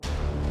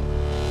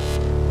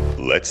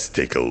Let's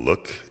take a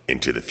look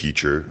into the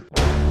future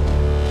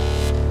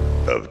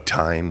of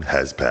Time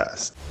Has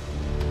Passed.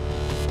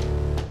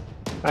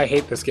 I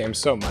hate this game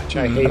so much.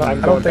 I'm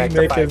don't going back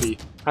think to Nick 5e.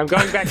 I'm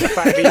going back to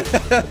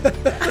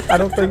 5e. I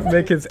don't think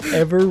Nick has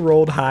ever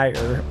rolled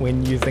higher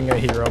when using a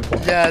hero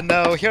point. Yeah,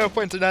 no, hero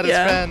points are not his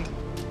friend.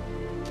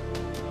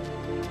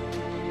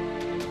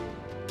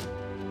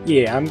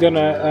 Yeah, I'm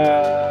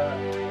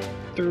gonna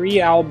 3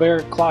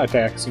 owlbear claw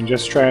attacks and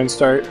just try and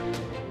start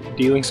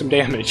dealing some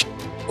damage.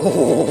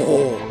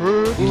 Ooh.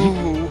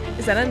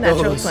 Is that a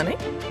natural 20?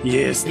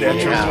 Yes,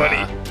 natural 20.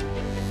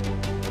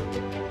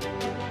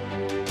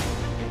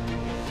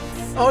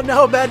 Oh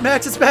no, Mad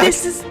Max is back!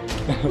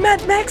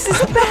 Mad Max is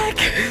back!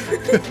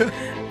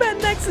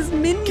 Mad Max's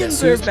minions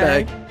Guess are who's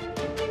back.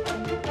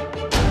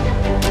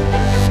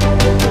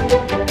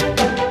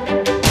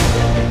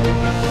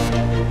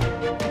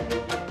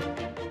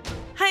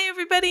 Hi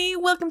everybody,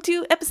 welcome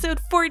to episode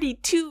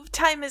 42 of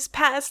Time Has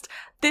Passed.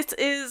 This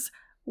is,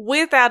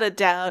 without a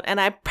doubt, and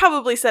I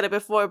probably said it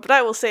before, but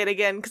I will say it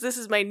again because this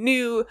is my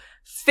new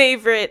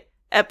favorite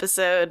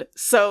episode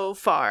so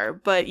far.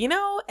 But you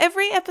know,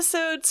 every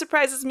episode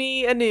surprises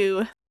me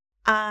anew.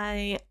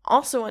 I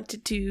also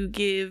wanted to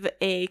give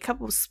a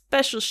couple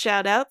special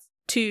shout outs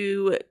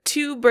to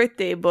 2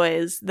 birthday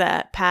boys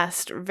that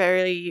passed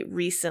very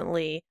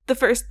recently. The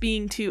first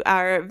being to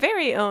our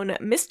very own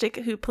Mystic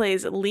who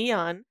plays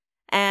Leon,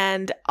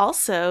 and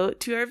also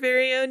to our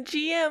very own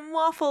GM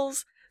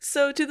Waffles.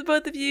 So to the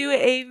both of you,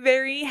 a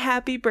very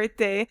happy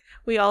birthday.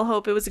 We all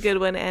hope it was a good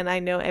one, and I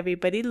know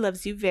everybody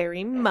loves you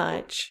very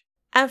much.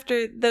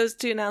 After those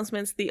 2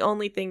 announcements, the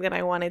only thing that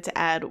I wanted to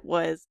add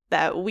was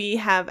that we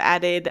have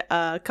added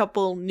a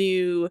couple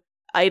new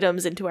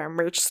items into our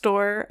merch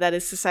store. That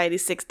is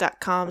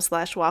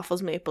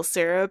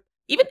society6.com/wafflesmaplesyrup.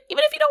 Even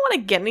if you don't want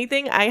to get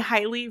anything, I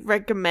highly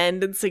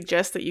recommend and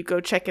suggest that you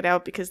go check it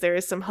out because there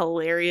is some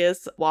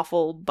hilarious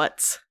waffle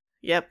butts.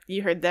 Yep,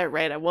 you heard that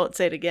right. I won't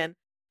say it again.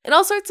 And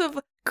all sorts of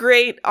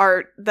great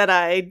art that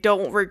I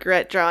don't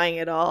regret drawing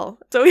at all.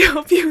 So we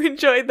hope you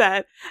enjoyed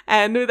that.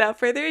 And without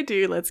further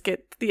ado, let's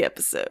get to the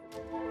episode.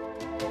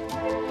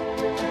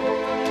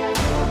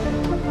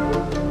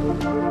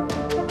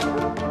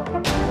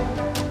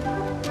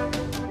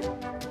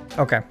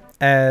 Okay,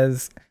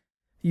 as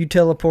you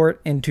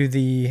teleport into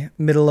the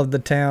middle of the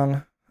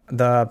town,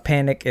 the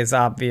panic is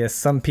obvious.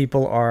 Some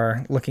people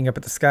are looking up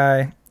at the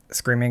sky,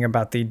 screaming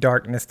about the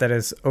darkness that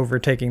is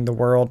overtaking the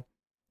world.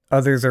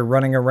 Others are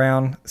running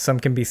around. Some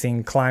can be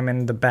seen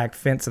climbing the back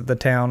fence of the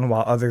town,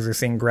 while others are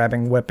seen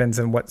grabbing weapons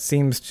in what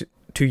seems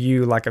to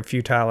you like a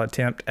futile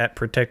attempt at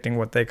protecting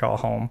what they call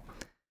home.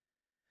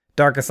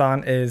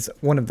 Darkasan is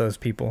one of those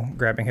people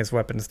grabbing his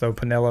weapons, though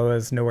Penelo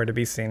is nowhere to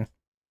be seen.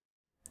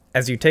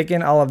 As you take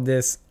in all of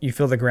this, you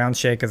feel the ground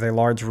shake as a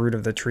large root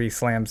of the tree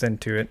slams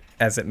into it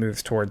as it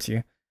moves towards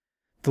you.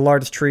 The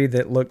large tree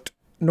that looked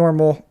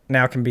normal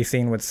now can be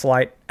seen with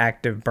slight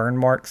active burn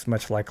marks,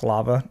 much like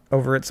lava,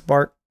 over its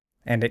bark,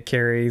 and it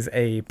carries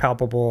a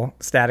palpable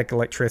static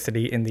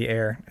electricity in the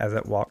air as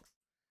it walks.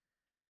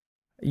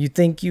 You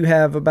think you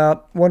have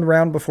about 1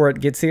 round before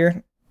it gets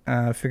here.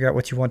 Figure out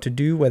what you want to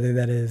do, whether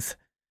that is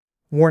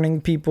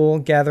warning people,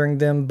 gathering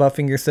them,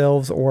 buffing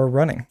yourselves, or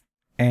running.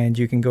 And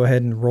you can go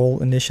ahead and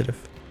roll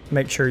initiative.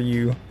 Make sure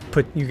you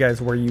put you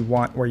guys where you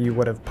want, where you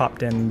would have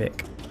popped in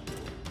Mick.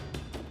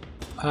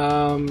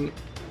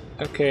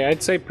 Okay,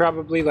 I'd say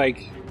probably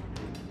like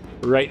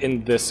right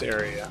in this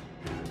area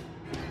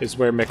is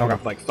where Mick would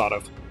have like thought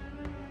of.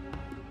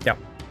 Yep.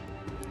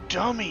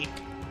 Dummy!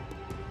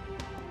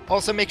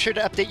 Also, make sure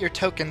to update your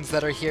tokens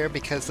that are here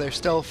because they're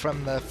still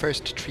from the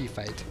first tree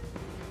fight.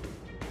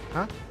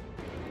 Huh?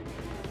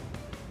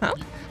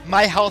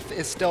 My health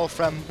is still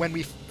from when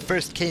we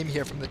first came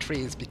here from the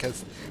trees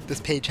because this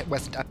page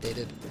wasn't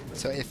updated.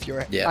 So if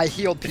you're, I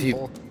healed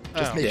people.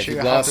 Just make sure if you you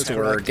have lost those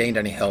or correct. gained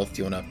any health,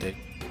 you want to update.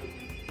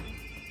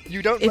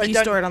 You don't. If you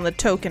store it on the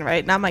token,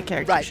 right? Not my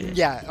character Right. sheet.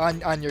 Yeah,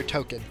 on your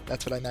token.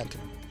 That's what I meant.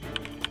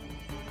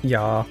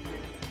 Yeah.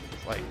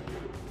 Like,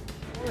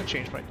 I'm gonna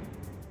change my.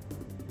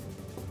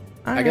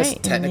 I guess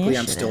technically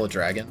I'm still a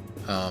dragon.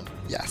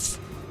 Yes.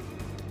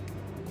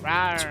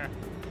 Rawr.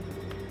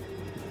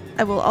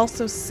 I will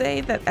also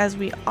say that as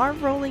we are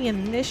rolling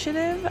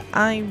initiative,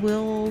 I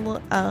will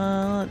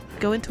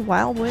go into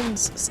Wild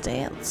Wind's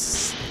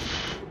stance.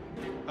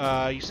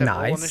 You said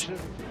roll Nice.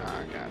 initiative? Oh,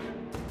 I got it.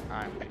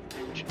 I'm paying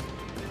attention.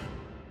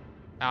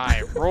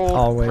 I rolled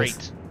Always.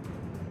 great.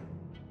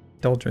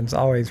 Doldrin's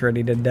always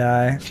ready to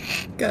die.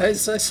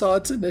 Guys, I saw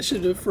its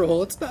initiative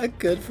roll. It's not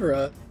good for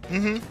us.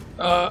 It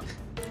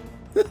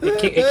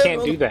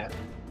can't do that.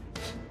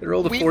 It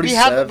rolled a We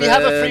 47.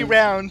 have a free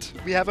round.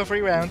 We have a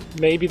free round.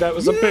 Maybe that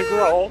was a big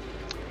roll.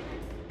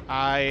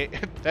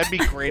 That'd be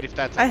great if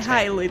that's a I 10.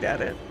 highly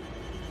doubt it.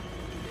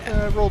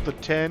 I rolled a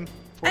 10.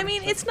 I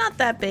mean, it's not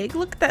that big.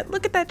 Look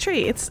at that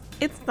tree. It's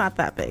not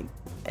that big.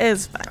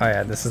 It's fine. Oh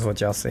yeah, this is what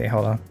y'all see.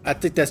 Hold on. I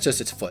think that's just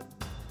its foot.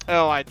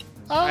 Oh, I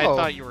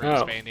thought you were Oh.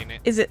 expanding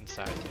it. Is it-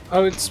 inside?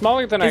 Oh, it's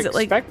smaller than I Is it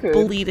like expected.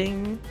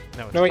 bleeding?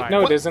 No, it's No, wait, fine.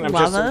 no, What? it isn't. I'm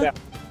just Lava?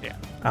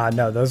 yeah.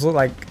 No, those look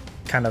like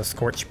kind of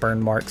scorched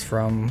burn marks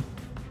from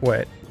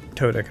what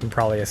Tota can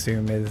probably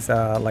assume is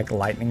like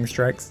lightning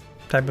strikes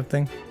type of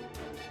thing.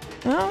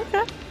 Oh,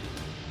 okay.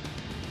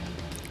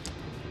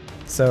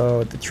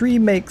 So the tree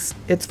makes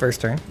its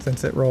first turn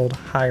since it rolled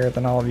higher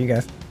than all of you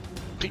guys.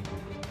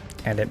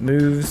 And it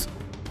moves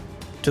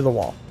to the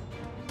wall.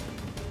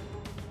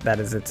 That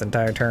is its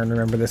entire turn.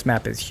 Remember, this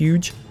map is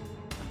huge.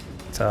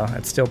 So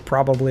it's still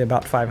probably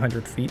about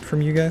 500 feet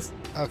from you guys.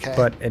 Okay.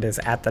 But it is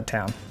at the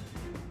town.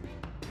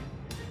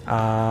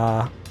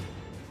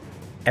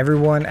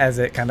 Everyone, as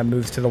it kind of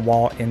moves to the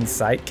wall in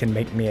sight, can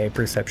make me a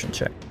perception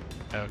check.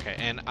 Okay,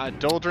 and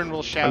Doldrin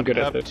will shout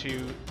up to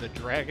the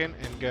dragon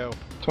and go,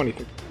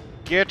 23.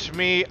 Get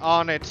me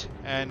on it,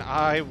 and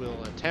I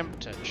will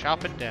attempt to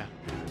chop it down.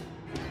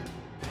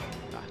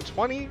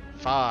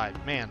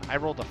 25. Man, I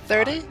rolled a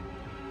 30?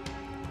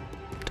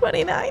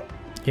 29.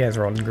 You guys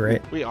rolled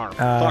great. We are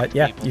fucked,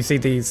 yeah, people. you see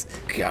these.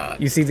 God.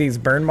 You see these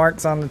burn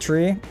marks on the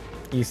tree.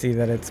 You see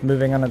that it's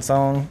moving on its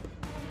own,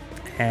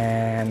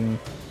 and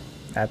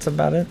that's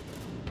about it.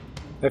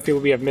 I feel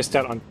we have missed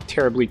out on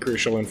terribly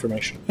crucial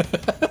information.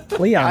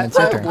 Leon, it's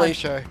your turn. Probably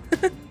sure.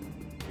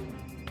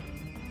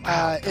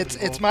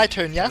 It's my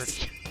turn,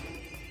 yes?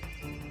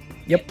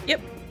 Yep.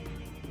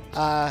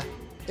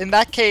 In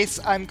that case,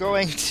 I'm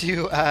going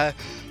to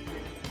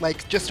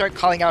just start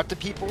calling out to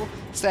people,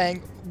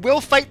 saying, "We'll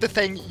fight the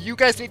thing. You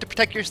guys need to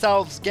protect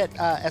yourselves. Get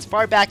as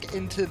far back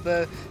into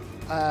the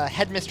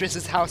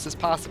headmistress's house as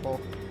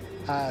possible.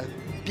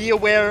 Be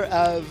aware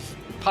of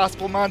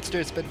possible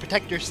monsters, but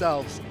protect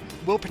yourselves.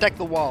 We'll protect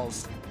the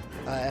walls."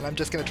 And I'm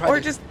just gonna try to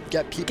just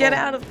get people. Get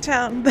out of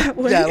town that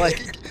way. Yeah,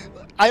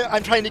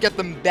 I'm trying to get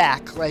them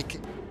back. Like,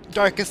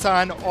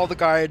 Darkasan, all the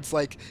guards,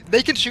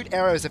 they can shoot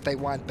arrows if they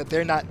want, but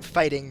they're not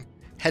fighting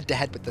head to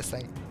head with this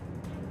thing.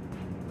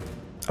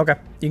 Okay,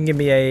 you can give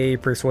me a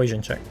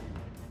persuasion check.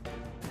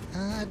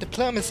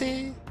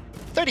 Diplomacy,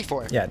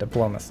 34. Yeah,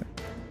 diplomacy.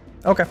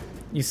 Okay,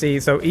 you see,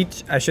 so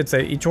each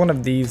one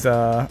of these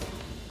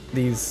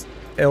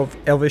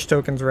elvish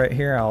tokens right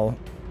here, I'll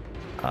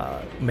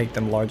make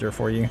them larger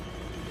for you.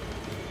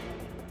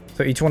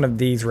 So each one of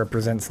these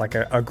represents like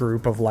a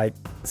group of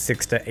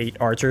 6 to 8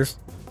 archers.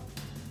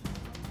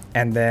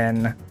 And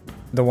then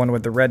the one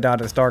with the red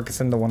dot is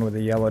Darkasan, the one with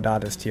the yellow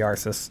dot is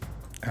Tiarsis.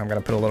 I'm going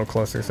to put a little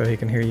closer so he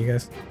can hear you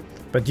guys.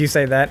 But you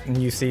say that and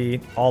you see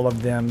all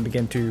of them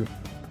begin to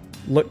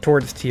look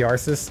towards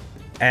Tiarsis,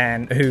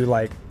 and who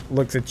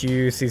looks at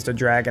you, sees the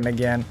dragon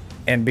again,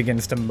 and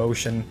begins to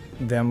motion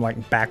them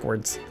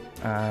backwards.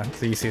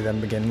 So you see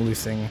them begin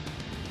loosing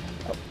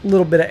a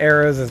little bit of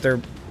arrows as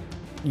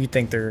you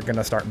think they're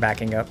gonna start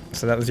backing up.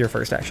 So that was your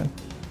first action.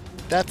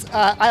 That's.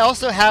 I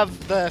also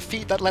have the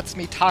feat that lets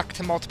me talk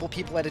to multiple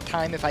people at a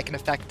time if I can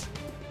affect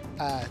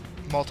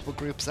multiple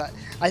groups.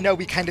 I know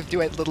we kind of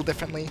do it a little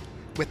differently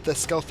with the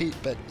skill feat,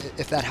 but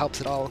if that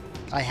helps at all,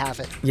 I have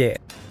it. Yeah.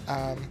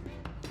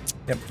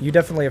 Yep. You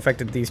definitely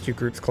affected these two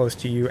groups close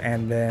to you,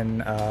 and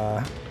then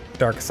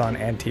Darkasan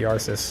and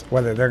Tiarsis.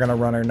 Whether they're gonna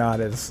run or not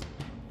is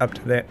up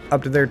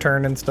to their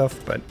turn and stuff.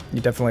 But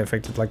you definitely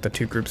affected the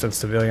two groups of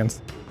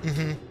civilians.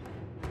 Mm-hmm.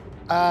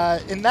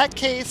 In that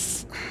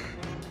case,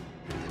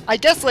 I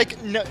guess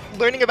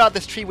learning about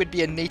this tree would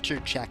be a nature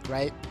check,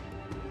 right?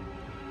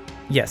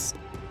 Yes.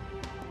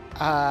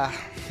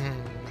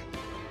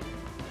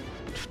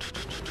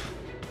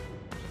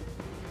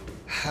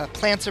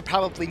 Plants are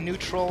probably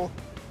neutral.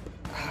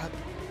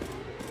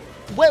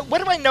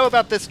 What do I know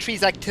about this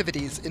tree's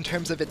activities in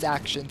terms of its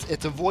actions?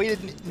 It's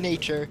avoided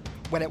nature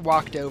when it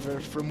walked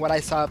over. From what I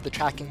saw of the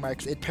tracking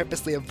marks, it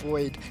purposely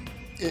avoided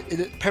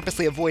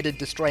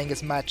destroying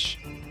as much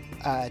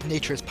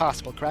nature as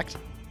possible, correct?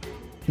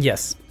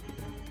 Yes.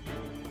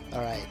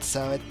 Alright,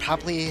 so it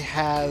probably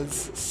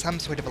has some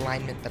sort of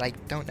alignment, but I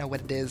don't know what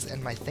it is,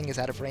 and my thing is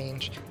out of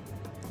range.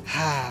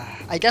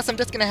 I guess I'm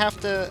just gonna have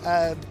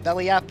to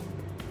belly up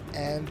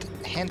and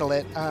handle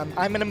it.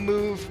 I'm gonna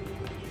move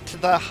to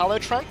the hollow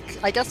trunk,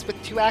 I guess,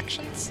 with 2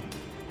 actions.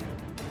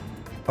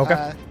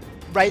 Okay.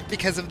 Right,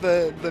 because of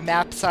the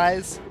map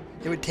size,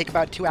 it would take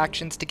about 2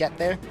 actions to get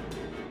there.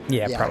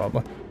 Yeah.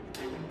 Probably.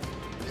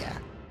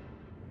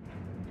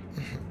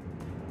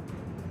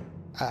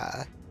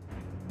 Yeah.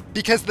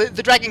 Because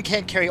the dragon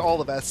can't carry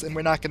all of us, and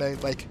we're not gonna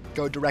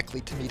go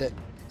directly to meet it.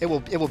 It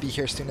will be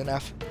here soon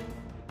enough.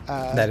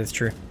 That is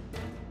true.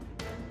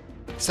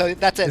 So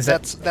that's it.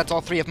 That's all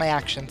 3 of my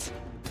actions.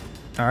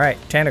 All right,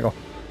 Tanagle.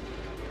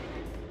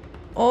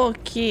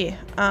 Okay.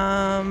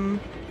 I'm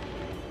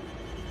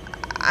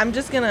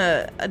just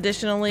gonna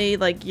additionally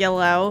yell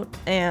out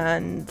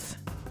and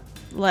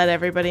let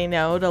everybody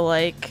know to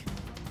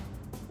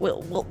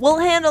we'll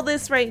handle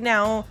this right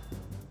now.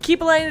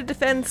 Keep a line of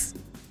defense.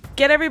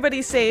 Get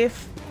everybody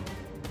safe.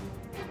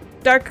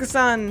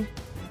 Darkasan,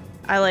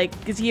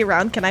 is he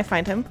around? Can I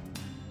find him?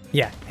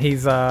 Yeah,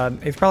 he's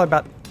probably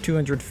about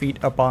 200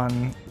 feet up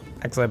on,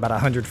 actually about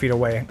 100 feet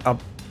away,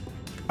 up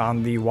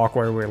on the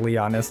walkway where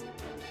Leon is.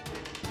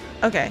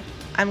 Okay,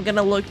 I'm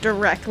gonna look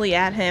directly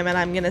at him and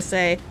I'm gonna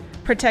say,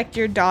 protect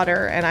your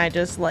daughter, and I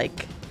just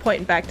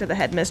pointing back to the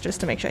headmistress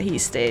to make sure he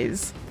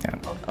stays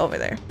over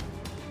there.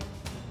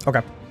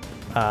 Okay.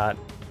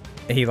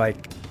 He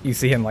you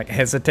see him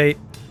hesitate,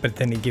 but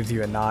then he gives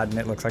you a nod, and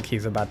it looks like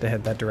he's about to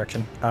head that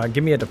direction.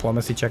 Give me a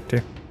diplomacy check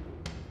too.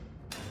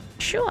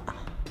 Sure.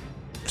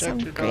 Protect I'm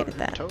your great daughter, at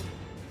that.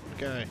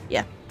 Okay.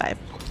 Yeah, 5.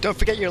 Don't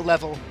forget your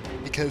level,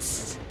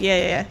 because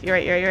Yeah. You're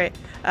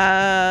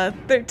right.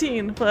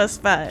 13 plus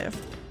 5.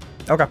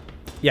 Okay.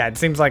 Yeah, it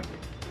seems like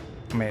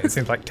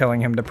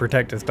telling him to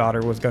protect his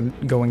daughter was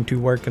going to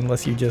work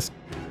unless you just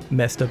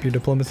messed up your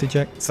diplomacy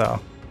check. So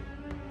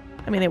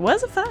I mean, it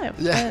was a 5,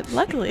 Yeah. but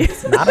luckily.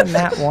 not a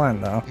nat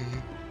 1 though.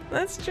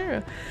 That's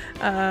true.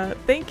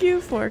 Thank you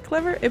for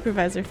clever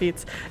improviser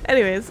feats.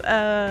 Anyways,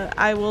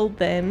 I will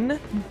then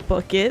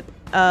book it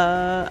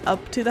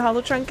up to the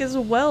hollow trunk as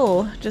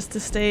well, just to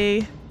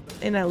stay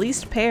in at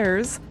least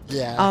pairs.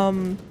 yeah.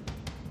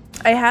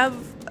 I have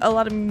a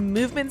lot of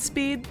movement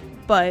speed,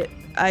 but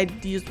I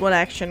used one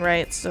action,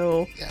 right?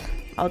 So Yeah.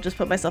 I'll just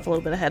put myself a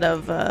little bit ahead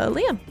of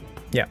Liam.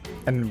 Yeah,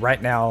 and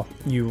right now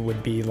you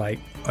would be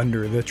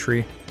under the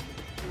tree.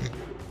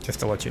 Just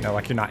to let you know,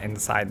 you're not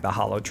inside the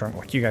hollow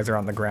trunk. You guys are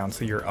on the ground,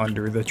 so you're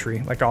under the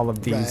tree. All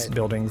of these Right.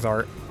 buildings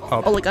are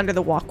up. Oh, under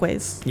the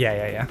walkways.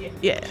 Yeah.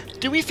 Yeah.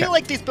 Do we feel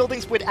like these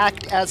buildings would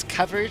act as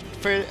cover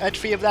for a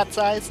tree of that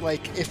size?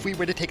 If we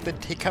were to take the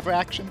take cover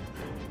action?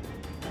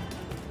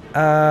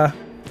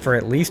 For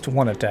at least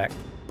one attack.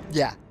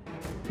 Yeah.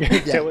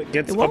 Until it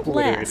gets It won't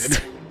obliterated.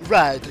 last.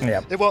 Right.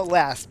 Yep. It won't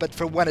last, but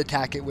for one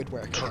attack it would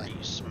work. yeah. Tree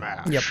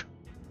smash. Yep.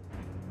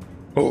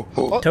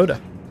 Oh. Toda.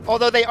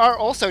 Although they are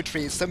also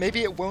trees, so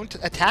maybe it won't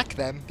attack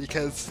them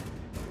because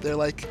they're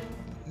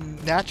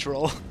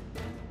natural.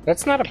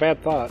 That's not a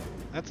bad thought.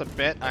 That's a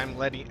bet I'm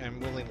willing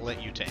to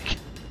let you take.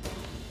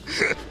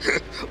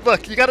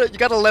 Look, you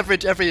gotta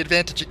leverage every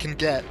advantage you can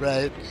get,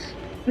 right?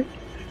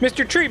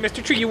 Mr.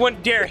 Tree, you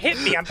wouldn't dare hit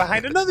me. I'm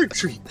behind another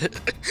tree.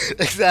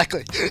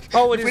 Exactly.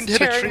 Oh, it You is wouldn't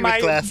hit a tree tearing with my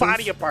glasses.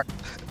 body apart.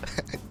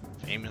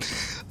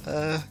 Famous.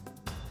 All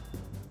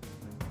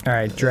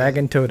right,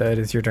 Dragon Toda, it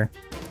is your turn.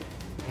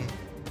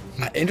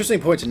 Interesting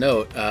point to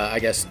note. I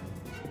guess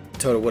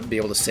Toda wouldn't be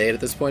able to say it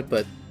at this point,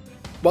 but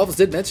Waffles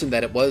did mention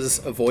that it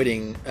was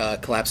avoiding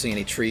collapsing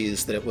any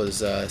trees that it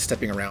was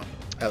stepping around.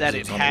 That was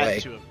it on the had way.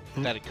 to have.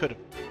 That it could have.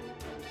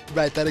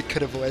 Right, that it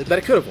could avoid. That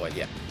it could avoid,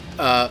 yeah.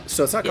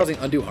 So it's not causing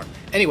undue harm.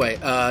 Anyway,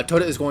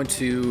 Toda is going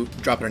to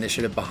drop an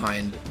initiative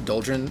behind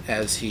Doldrin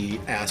as he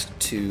asked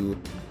to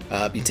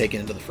be taken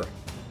into the fray.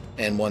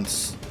 And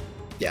once...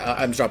 Yeah,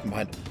 I'm just dropping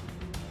behind him.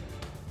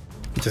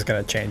 I'm just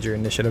going to change your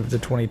initiative to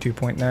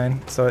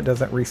 22.9 so it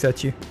doesn't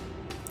reset you.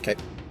 Okay.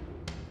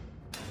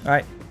 All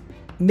right,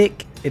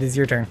 Nick, it is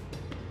your turn.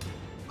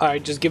 All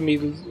right, just give me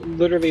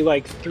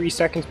literally 3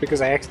 seconds because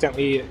I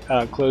accidentally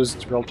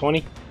closed roll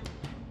 20.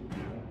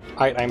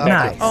 I'm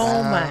Nice.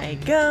 Oh my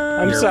god.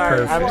 I'm You're sorry.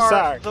 perfect. I'm You are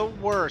sorry. the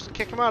worst.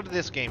 Kick him out of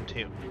this game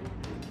too.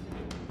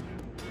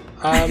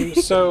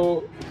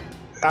 So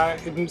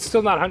I'm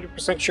still not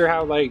 100% sure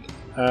how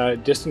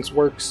distance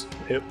works.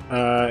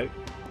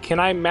 Can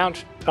I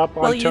mount up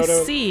on Well, you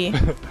Toto? see,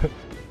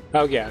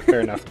 Oh yeah, fair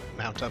enough.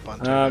 Mount up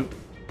on.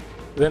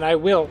 Then I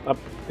will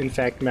in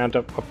fact mount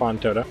up on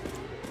Toto.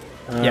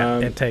 Yeah,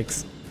 it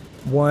takes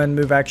one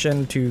move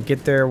action to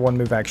get there, one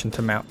move action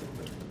to mount.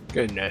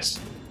 Goodness.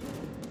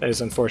 That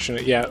is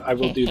unfortunate. Yeah, I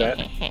will do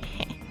that.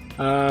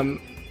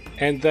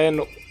 And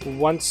then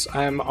once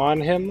I'm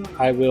on him,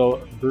 I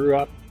will brew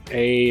up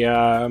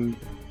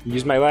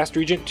use my last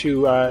regent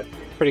to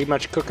pretty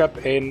much cook up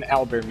an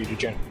owlbear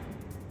mutagen.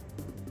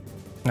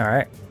 All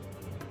right.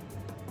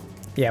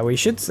 Yeah, we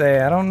should say,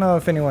 I don't know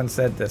if anyone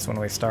said this when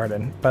we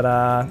started,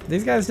 but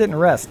these guys didn't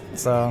rest,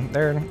 so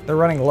they're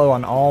running low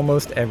on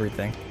almost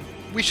everything.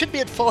 We should be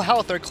at full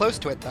health or close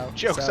to it, though.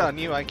 Joke's so. on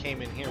you. I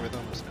came in here with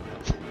almost no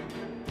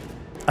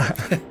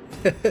health.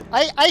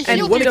 I and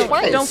healed you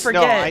twice. don't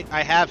forget, No,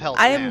 I have health.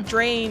 I am now.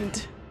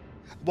 drained.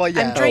 Well,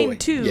 yeah. I'm drained wait,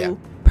 too, yeah.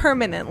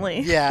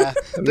 permanently. Yeah.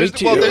 Me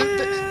too.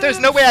 There's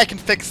no way I can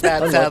fix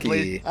that,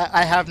 Unlucky. sadly.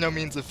 I have no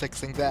means of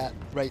fixing that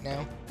right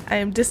now. I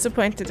am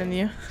disappointed in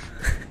you.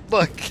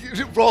 Look,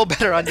 roll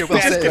better on your will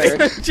That's save.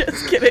 good.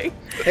 Just kidding.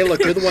 Hey,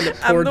 look, you're the one that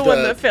I'm poured the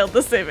one that failed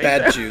the saving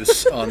bad throw.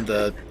 juice on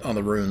the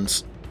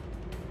runes.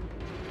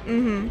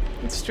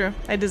 It's true.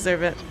 I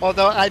deserve it.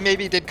 Although I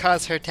maybe did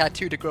cause her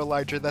tattoo to grow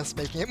larger, thus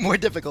making it more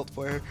difficult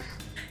for her.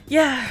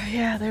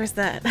 Yeah, there's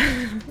that.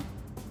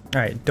 All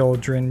right,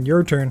 Doldrin,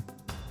 your turn.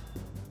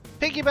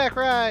 Piggyback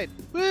ride.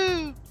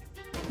 Woo!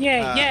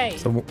 Yay!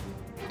 So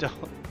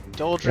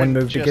Doldrin one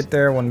move to just- get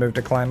there, one move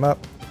to climb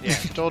up. Yeah,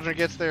 Doldrin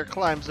gets there,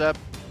 climbs up,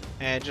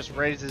 and just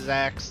raises his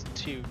axe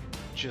to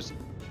just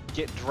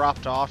get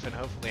dropped off and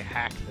hopefully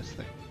hack this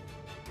thing.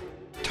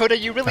 Toda,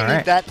 you really All need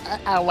right. that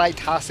ally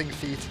tossing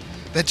feat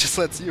that just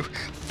lets you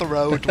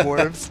throw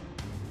dwarves.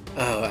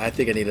 Oh, I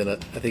think I need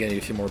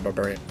a few more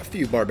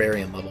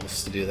barbarian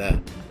levels to do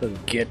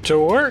that. Get to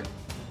work.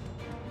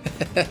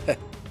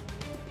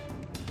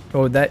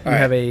 Oh, that you All right.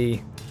 have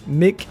a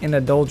Mick and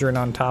a Doldrin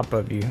on top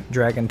of you,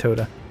 Dragon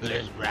Toda.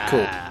 Let's ride.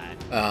 Cool.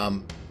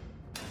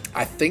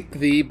 I think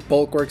the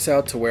bulk works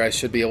out to where I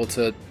should be able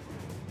to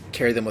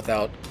carry them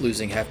without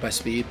losing half my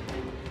speed.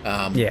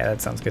 Yeah,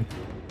 that sounds good.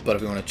 but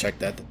if we want to check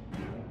that.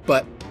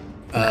 But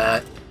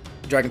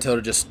Dragon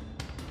Toda just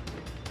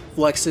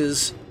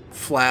flexes,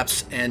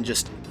 flaps, and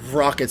just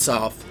rockets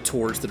off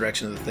towards the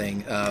direction of the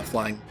thing,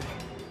 flying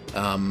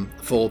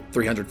full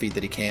 300 feet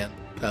that he can,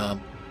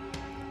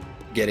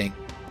 getting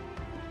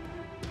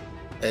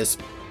as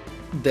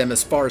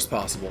far as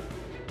possible,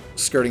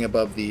 skirting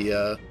above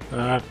the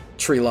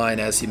tree line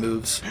as he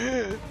moves.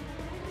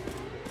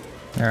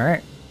 All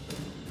right.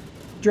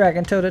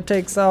 Dragon Toda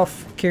takes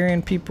off,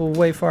 carrying people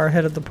way far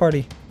ahead of the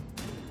party.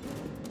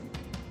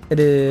 It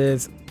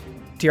is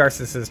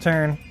Tiarsis'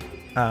 turn.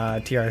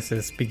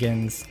 Tiarsis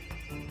begins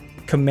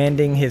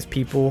commanding his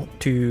people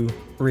to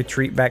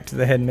retreat back to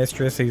the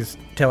headmistress. He's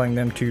telling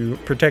them to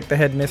protect the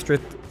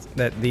headmistress,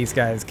 that these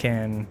guys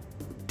can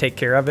take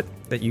care of it,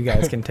 that you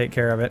guys can take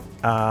care of it.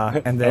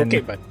 And then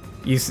Okay, bud.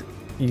 you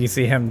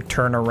see him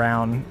turn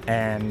around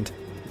and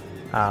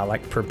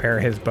like prepare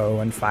his bow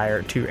and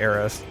fire 2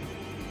 arrows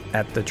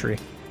at the tree.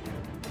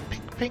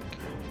 Pink, pink.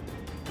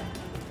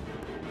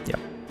 Yep.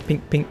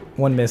 Pink, pink.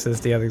 One misses,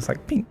 the other's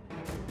like pink.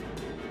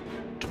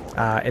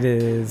 It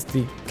is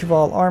the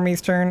Cabal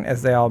army's turn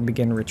as they all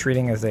begin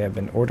retreating as they have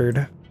been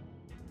ordered.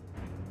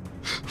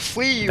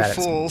 Flee, you That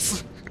is-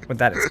 fools! With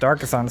that, it's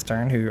Darkason's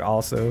turn, who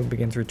also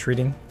begins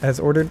retreating as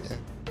ordered.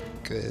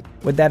 Good.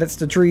 With that, it's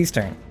the tree's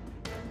turn.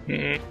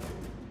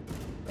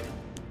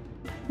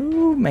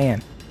 Ooh,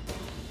 man.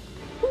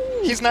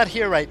 He's not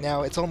here right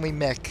now. It's only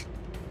Mick.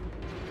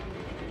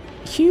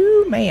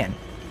 Hugh, man.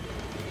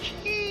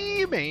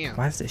 Gee, man.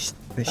 Why is this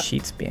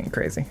sheet's being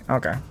crazy?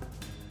 Okay.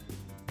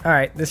 All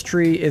right, this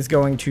tree is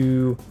going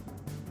to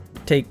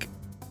take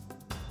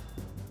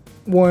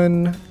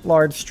one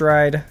large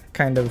stride,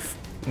 kind of.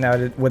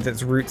 Now, with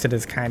its roots, it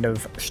is kind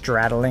of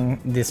straddling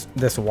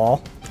this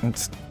wall.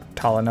 It's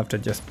tall enough to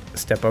just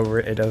step over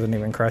it. It doesn't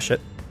even crush it.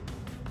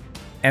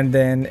 And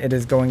then it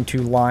is going to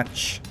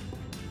launch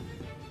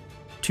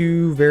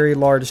 2 very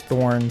large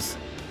thorns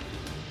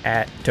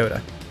at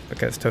Toda,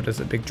 because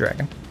Toda's a big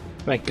dragon.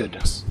 My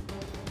goodness.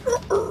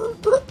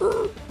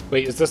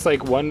 Wait, is this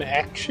like one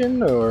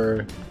action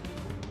or?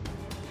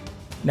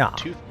 Nah,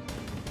 Two.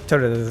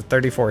 Toda does a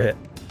 34 hit.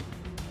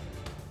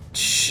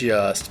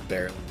 Just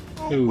barely.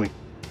 Ooh.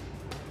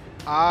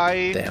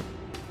 I Damn.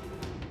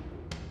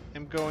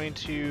 am going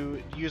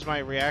to use my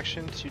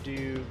reaction to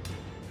do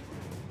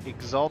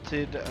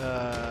exalted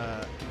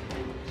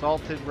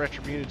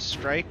retributed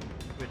strike,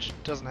 which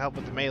doesn't help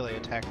with the melee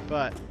attack,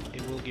 but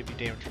it will give you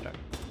damage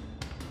reduction.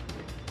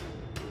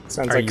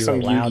 Sounds Are like you some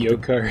allowed Yu-Gi-Oh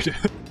to- card.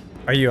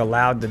 Are you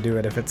allowed to do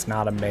it if it's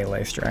not a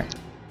melee strike?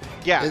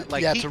 Yeah, It-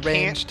 like yeah, he it's can't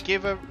ranged.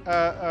 give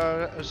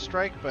a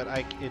strike, but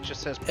it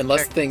just says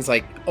Unless protect. things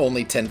like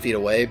only 10 feet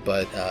away,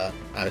 but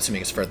I'm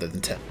assuming it's further than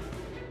 10.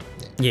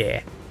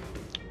 Yeah.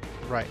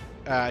 Right.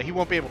 He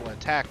won't be able to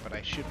attack, but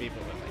I should be able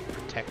to like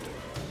protect him.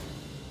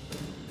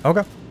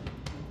 Okay.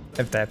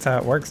 If that's how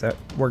it works, that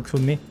works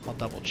with me. I'll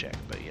double check,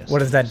 but yes. What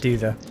does that do,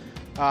 though?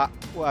 Well,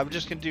 I'm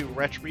just gonna do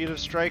retributive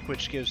strike,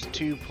 which gives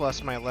 2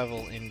 plus my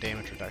level in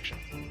damage reduction.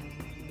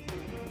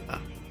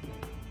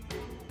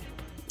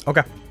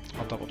 Okay.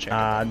 I'll double check.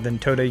 Then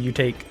Toda, you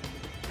take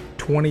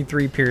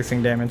 23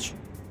 piercing damage,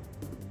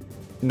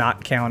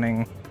 not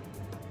counting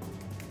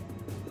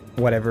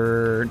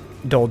whatever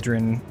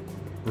Doldrin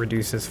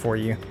reduces for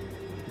you.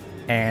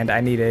 And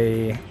I need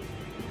a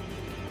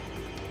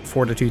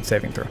Fortitude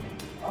saving throw.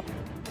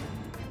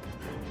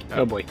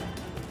 Oh boy.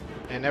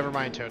 And never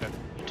mind, Toda.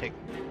 You take.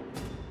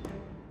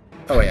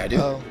 Oh, wait, I do?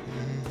 Oh.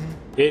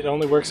 It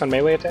only works on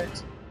melee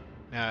attacks?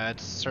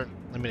 It's certain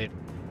limited.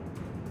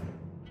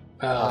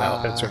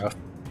 Oh, that's rough.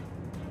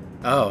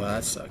 Oh,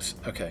 that sucks.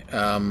 Okay.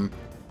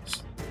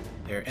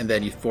 There, and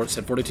then you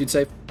said Fortitude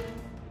save?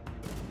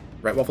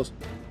 Right, Waffles?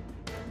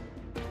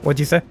 What'd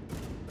you say?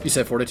 You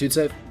said Fortitude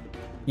save?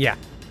 Yeah.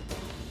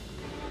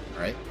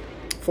 Alright.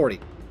 40.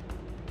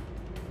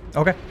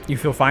 Okay. You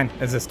feel fine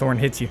as this thorn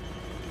hits you.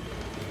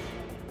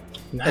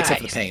 Nice.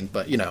 Except for the pain,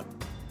 but you know.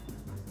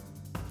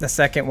 The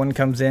second one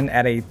comes in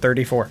at a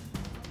 34.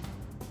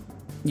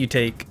 You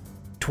take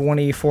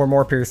 24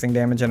 more piercing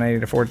damage, and I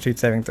need a Fortitude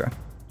saving throw.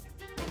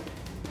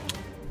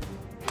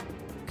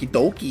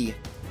 Kidoki.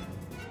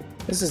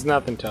 This is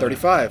nothing, Tony.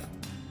 35.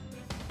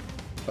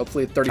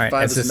 Hopefully 35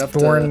 Alright, as is this enough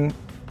thorn...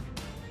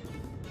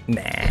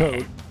 Nah.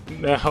 Oh,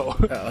 no.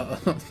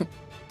 to...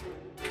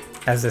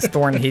 As this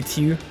thorn hits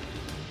you,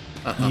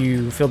 Uh-huh.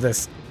 you feel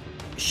this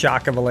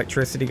shock of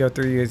electricity go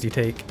through you as you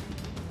take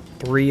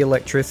 3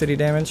 electricity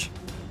damage.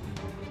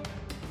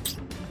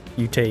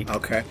 You take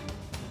Okay.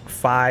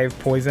 5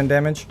 poison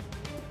damage,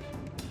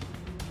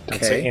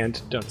 Don't say Okay.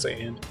 and. Don't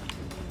say and.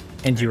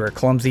 and you are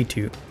clumsy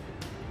too.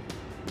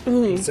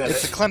 He said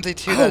It's a it. clumsy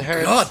 2 Oh that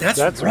hurts. god,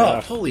 that's rough.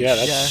 rough. Holy yeah,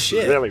 that's Yeah.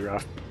 shit. really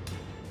rough.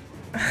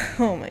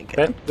 Oh my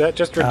god. That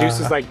just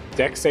reduces like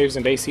dex saves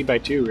and AC by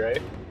 2,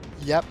 right?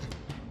 Yep.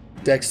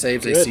 Dex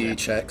saves, Good. AC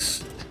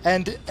checks.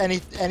 And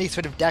any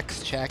sort of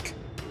dex check.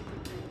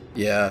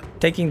 Yeah.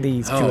 Taking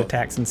these 2 Oh.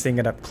 attacks and seeing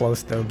it up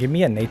close, though, give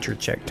me a nature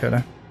check,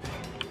 Toda.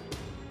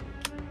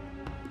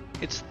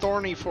 It's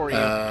thorny for you.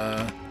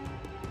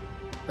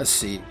 Let's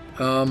see.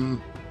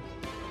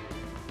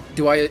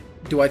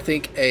 do I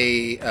think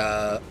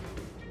a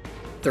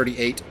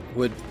 38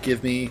 would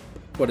give me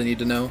what I need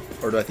to know,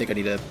 or do I think I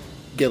need to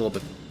get a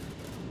little bit?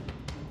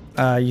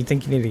 You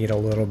think you need to get a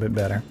little bit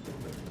better.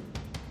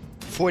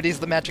 40 is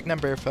the magic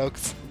number,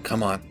 folks.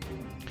 Come on,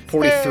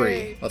 43.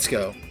 Hey. Let's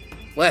go.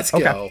 Let's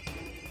Okay. go.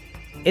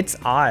 It's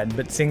odd,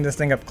 but seeing this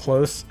thing up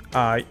close,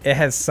 it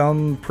has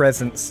some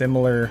presence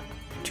similar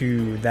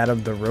to that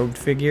of the robed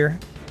figure.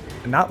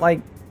 Not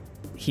like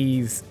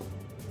he's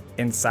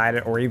inside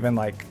it, or even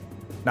like,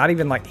 not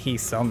even like he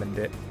summoned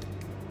it,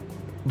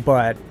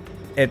 but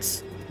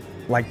it's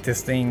like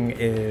this thing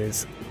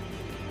is,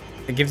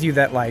 it gives you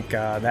that like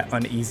that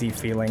uneasy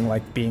feeling,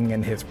 like being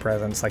in his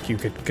presence, like you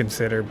could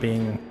consider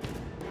being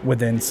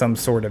within some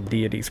sort of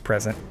deity's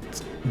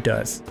presence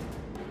does.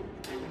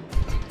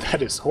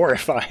 That is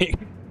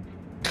horrifying.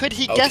 Could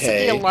he guess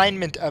Okay. the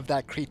alignment of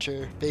that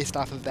creature based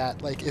off of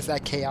that? Like, is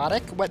that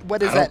chaotic? What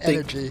is I don't that think-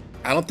 energy?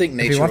 I don't think you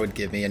nature want- would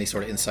give me any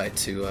sort of insight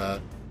to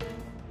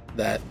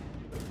that.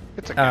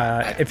 It's a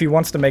guy. If he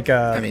wants to make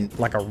a I mean-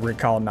 like a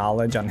recall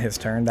knowledge on his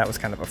turn, that was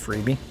kind of a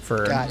freebie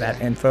for Got that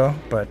it. info,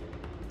 but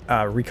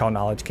recall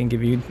knowledge can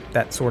give you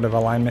that sort of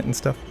alignment and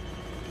stuff.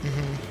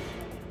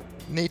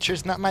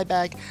 Nature's not my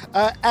bag.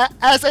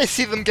 As I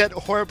see them get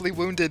horribly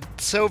wounded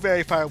so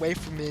very far away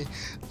from me,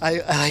 I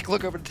like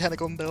look over to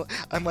Tentacle and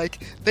I'm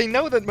like, they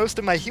know that most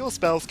of my heal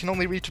spells can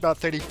only reach about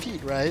 30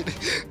 feet, right?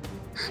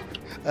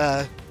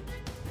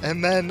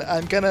 And then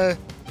I'm gonna...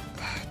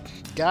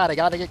 God, I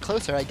gotta get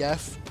closer, I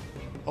guess.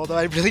 Although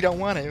I really don't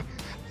want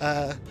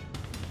to.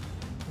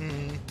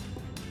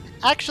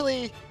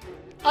 Actually,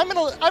 I'm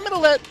gonna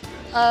let...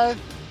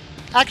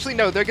 Actually,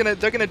 no. They're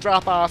gonna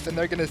drop off and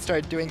they're gonna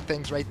start doing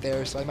things right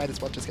there. So I might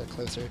as well just get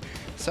closer.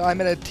 So I'm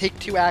gonna take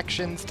 2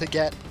 actions to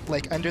get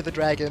like under the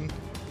dragon,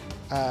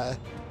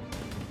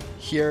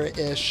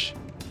 here-ish.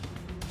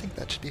 I think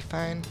that should be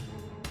fine.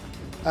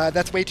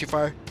 That's way too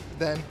far.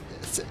 Then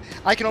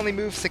I can only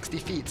move 60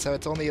 feet, so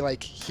it's only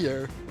like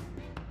here.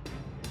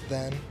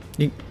 Then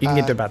You can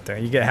get to about there.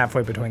 You get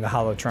halfway between the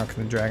hollow trunk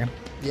and the dragon.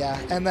 yeah,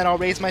 and then I'll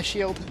raise my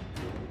shield.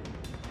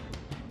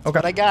 Okay.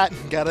 What I got?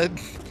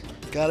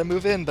 Gotta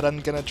move in, but I'm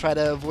gonna try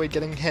to avoid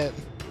getting hit.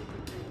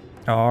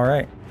 All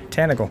right,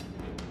 Tentacle.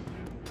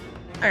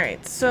 All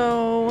right,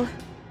 so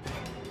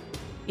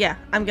yeah,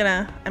 I'm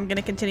gonna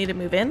continue to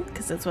move in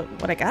because that's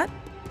what I got.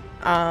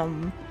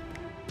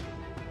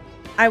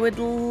 I would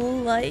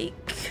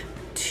like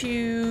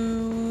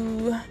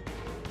to.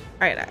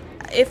 All right,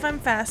 if I'm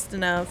fast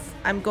enough,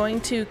 I'm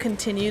going to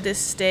continue to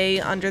stay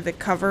under the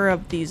cover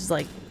of these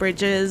like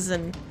bridges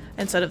and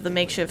sort of the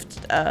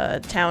makeshift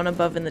town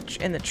above in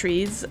the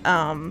trees.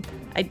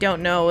 I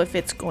don't know if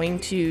it's going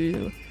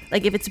to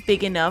if it's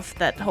big enough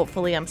that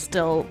hopefully I'm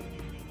still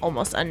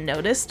almost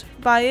unnoticed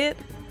by it,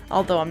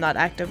 although I'm not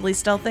actively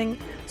stealthing.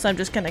 So I'm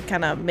just gonna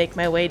kind of make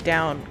my way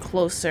down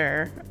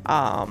closer,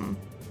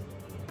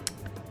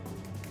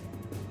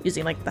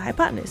 using like the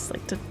hypotenuse,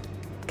 like to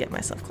get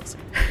myself closer.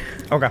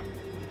 Okay.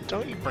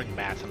 Don't you bring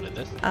math into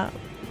this?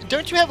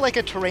 Don't you have like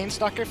a terrain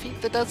stalker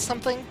feat that does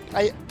something?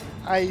 I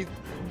read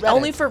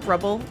Only it. for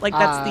rubble, like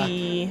that's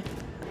the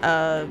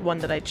one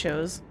that I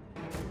chose.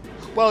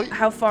 Well,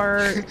 How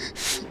far,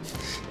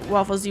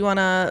 Waffles? Do you want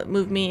to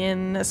move me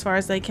in as far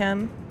as I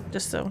can,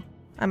 just so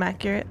I'm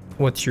accurate?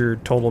 What's your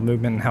total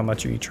movement and how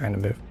much are you trying to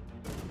move?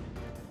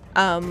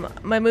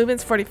 My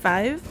movement's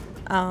 45.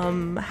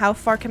 How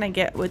far can I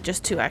get with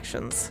just 2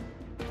 actions?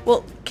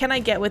 Well, can I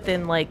get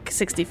within like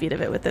 60 feet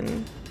of it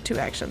within 2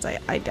 actions?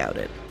 I doubt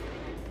it.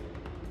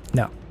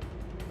 No.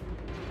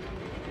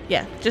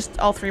 Yeah, just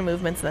all 3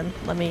 movements then.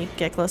 Let me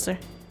get closer.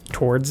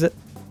 Towards it?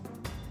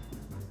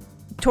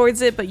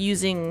 Towards it, but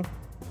using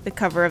the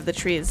cover of the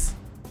trees.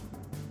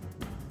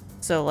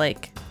 So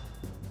like,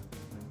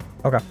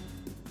 Okay.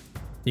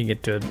 You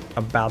get to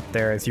about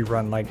there as you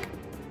run like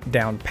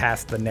down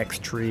past the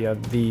next tree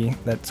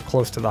that's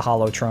close to the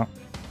hollow trunk.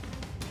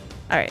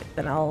 all right,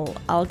 then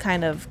I'll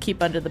kind of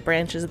keep under the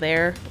branches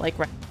there, like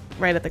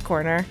right at the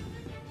corner.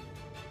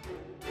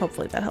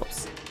 Hopefully that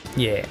helps.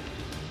 Yeah.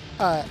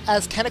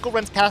 as Tentacle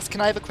runs past,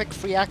 can I have a quick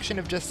free action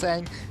of just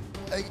saying,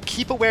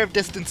 keep aware of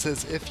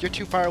distances. If you're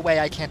too far away,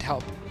 I can't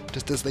help.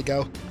 Just as they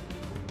go.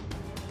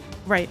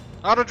 Right.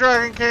 Auto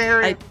Dragon can't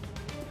hear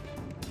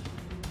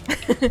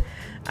you.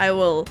 I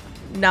will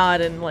nod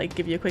and like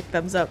give you a quick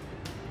thumbs up.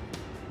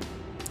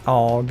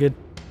 All good.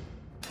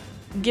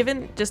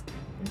 Given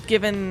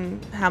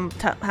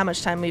how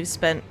much time we've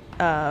spent,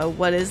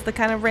 what is the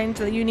kind of range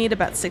that you need?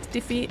 About 60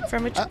 feet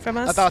from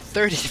us? About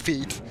 30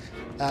 feet.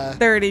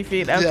 30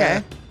 feet. Okay.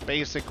 Yeah.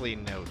 Basically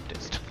no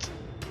distance.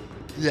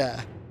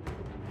 Yeah.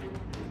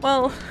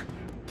 Well,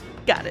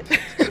 got it.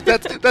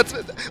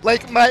 That's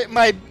like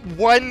my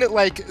one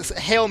like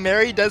Hail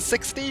Mary does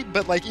 60,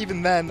 but like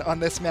even then on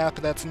this map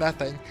that's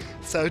nothing.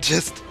 So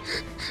just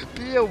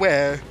be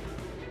aware.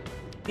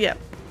 Yep.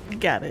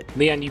 Got it.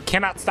 Leon, you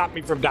cannot stop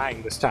me from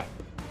dying this time.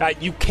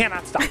 You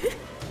cannot stop me.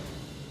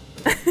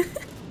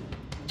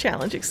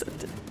 Challenge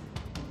accepted.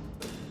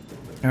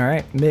 All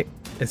right, Mick,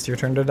 it's your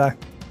turn to die.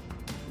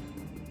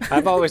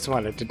 I've always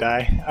wanted to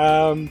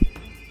die.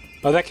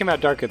 Oh, that came out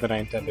darker than I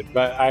intended,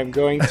 but I'm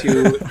going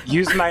to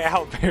use my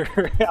owlbear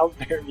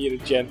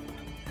mutagen.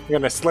 I'm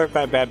going to slurp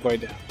that bad boy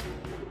down.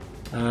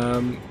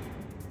 I'm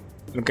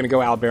going to go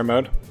owlbear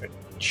mode.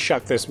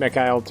 Chuck this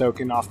Mikhail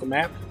token off the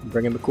map.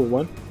 Bring in the cool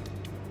one.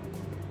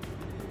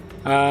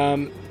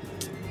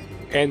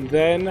 And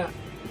then...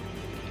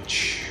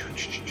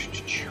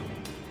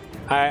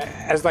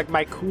 as like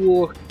my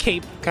cool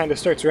cape kind of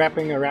starts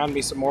wrapping around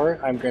me some more,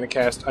 I'm going to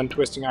cast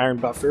Untwisting Iron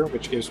Buffer,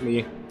 which gives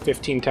me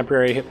 15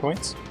 temporary hit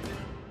points.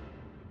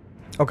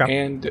 Okay.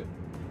 And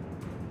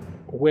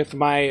with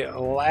my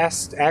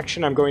last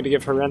action, I'm going to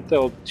give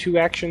Horenthal 2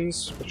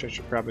 actions, which I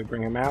should probably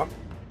bring him out,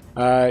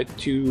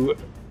 to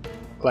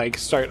like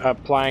start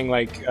applying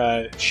like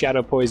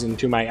shadow poison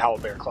to my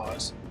owlbear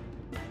claws.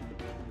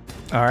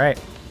 All right.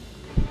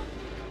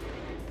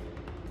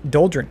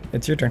 Doldrin,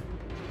 it's your turn.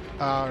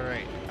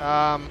 Alright.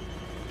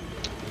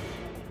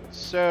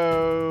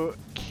 So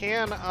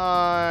can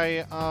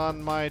I,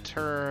 on my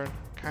turn,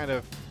 kind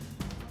of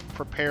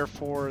prepare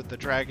for the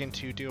dragon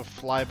to do a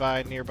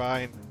flyby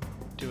nearby and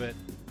do it,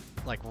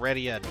 like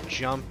ready a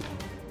jump,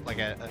 like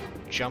a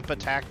jump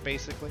attack,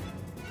 basically?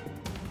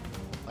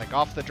 Like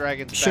off the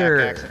dragon's Sure.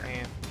 back, axe in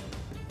hand.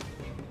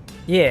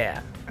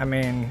 Yeah, I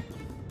mean,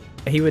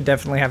 he would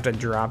definitely have to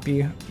drop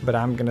you, but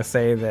I'm gonna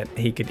say that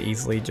he could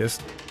easily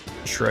just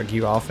shrug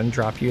you off and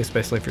drop you,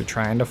 especially if you're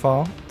trying to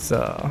fall.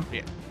 So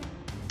Yeah.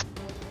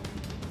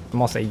 I'm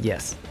gonna say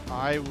yes.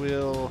 I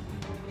will...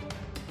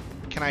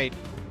 Can I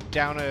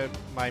down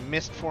my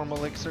mist form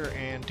elixir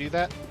and do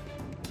that?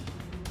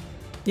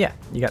 Yeah,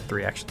 you got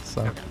 3 actions.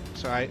 So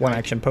So I... 1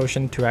 action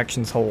potion, 2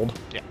 actions hold.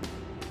 Yeah.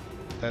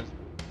 That,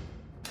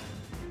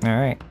 All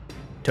right,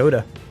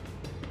 Toda.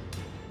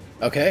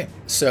 Okay,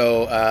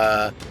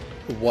 so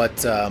what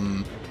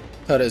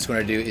Toda is going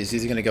to do is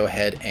he's going to go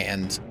ahead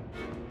and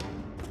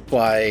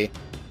fly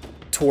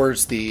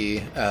towards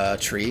the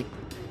tree.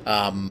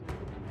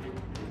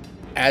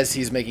 As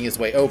he's making his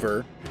way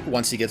over,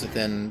 once he gets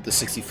within the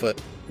 60-foot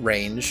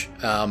range,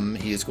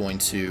 he is going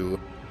to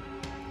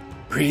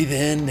breathe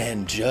in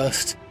and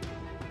just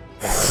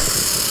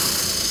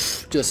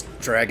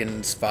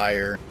dragon's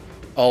fire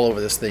all over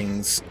this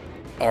thing's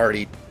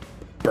already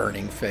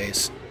burning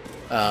face.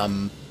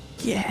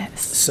 Yes.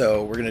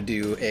 So we're gonna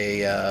do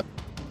a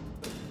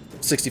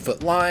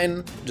 60-foot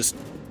line, just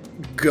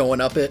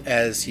going up it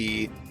as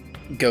he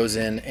goes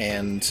in,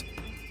 and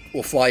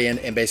we'll fly in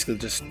and basically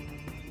just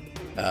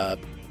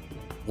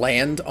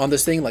land on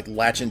this thing, like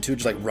latch into,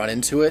 just like run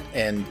into it,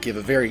 and give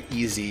a very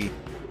easy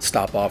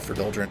stop off for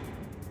Doldrin.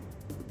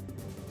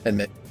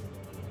 And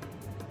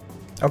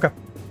Okay.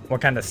 What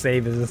kind of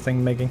save is this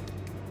thing making?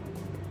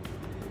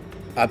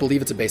 I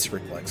believe it's a basic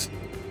reflex,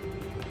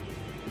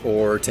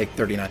 or take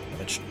 39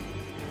 damage.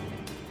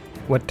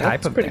 What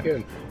type That's of pretty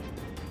damage?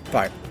 good.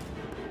 Fire.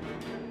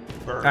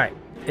 All right.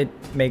 It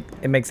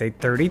makes a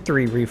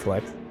 33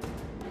 reflex.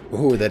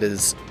 Ooh, that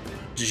is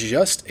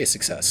just a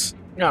success.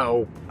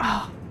 No.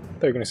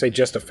 They're going to say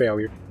just a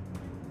failure.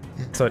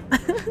 So it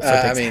takes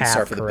I mean, half,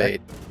 sorry for the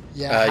correct? bait.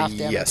 Yeah, half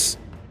damage. Yes.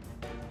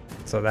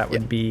 So that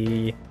would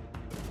be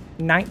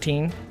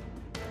 19.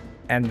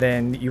 And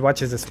then you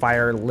watch as this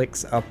fire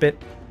licks up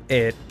it.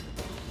 It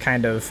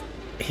kind of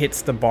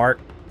hits the bark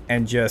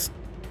and just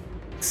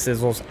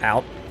sizzles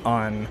out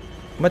on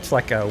much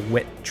like a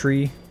wet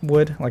tree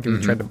would, like if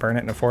you tried to burn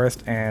it in a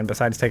forest. And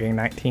besides taking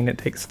 19, it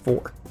takes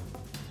 4.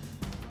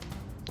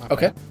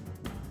 Okay.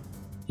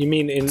 You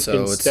mean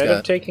So it's instead got-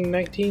 of taking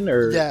 19,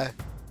 or? Yeah,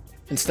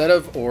 Instead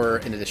of or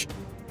in addition?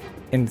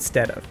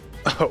 Instead of.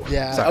 Oh,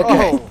 yeah. So,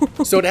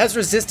 okay. So it has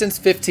resistance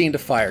 15 to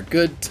fire.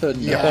 Good to know.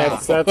 Yeah.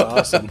 that's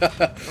awesome.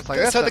 it's like,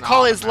 that's So the an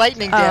call is awesome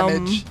lightning Um,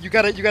 damage. You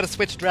gotta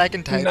switch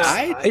dragon types. Nah.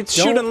 I It's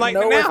don't shooting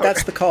lightning know if out.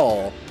 that's the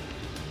call.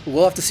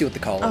 We'll have to see what the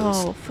call is.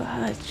 Oh,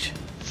 fudge.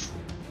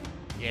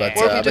 Yeah. But,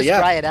 Or we but just yeah.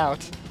 try it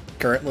out.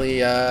 Currently,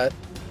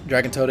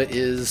 Dragon Toda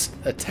is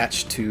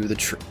attached to the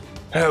tree.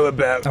 How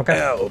about Okay.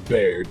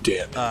 owlbear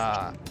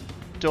damage?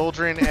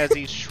 Doldrin, as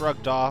he's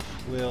shrugged off,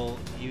 will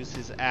use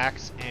his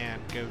axe and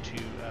go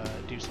to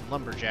do some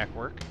lumberjack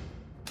work.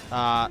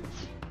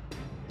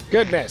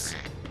 Goodness.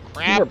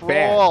 Crap were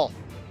bad. roll.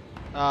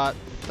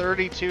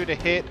 32 to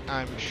hit.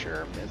 I'm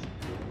sure miss.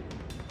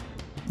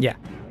 Yeah.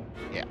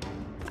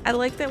 I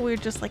like that we're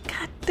just like,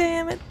 God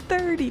damn it,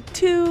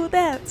 32,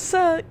 that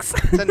sucks.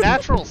 It's a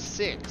natural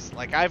 6.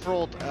 Like I've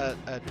rolled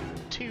a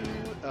 2,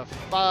 a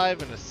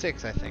 5, and a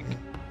 6, I think.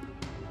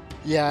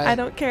 Yeah. I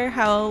don't care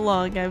how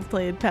long I've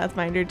played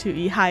Pathfinder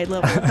 2E, high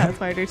level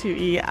Pathfinder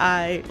 2E,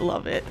 I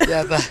love it.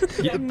 Yeah,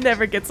 It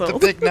never gets the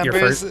old. big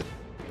numbers.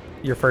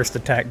 Your first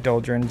attack,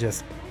 Doldrin,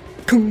 just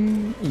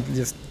you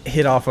just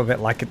hit off of it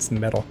like it's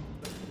metal.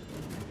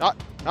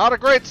 Not a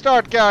great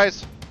start,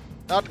 guys.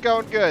 Not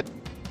going good.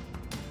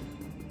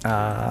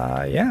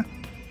 Yeah.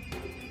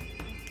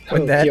 Oh,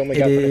 With that, he only it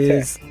got one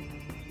is.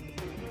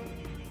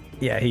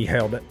 Yeah, he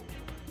held it.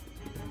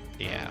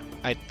 Yeah,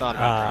 I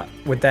thought.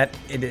 With that,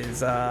 it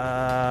is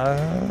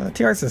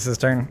Tiarsis'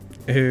 turn,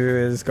 who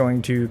is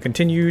going to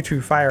continue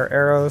to fire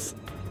arrows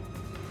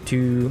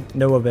to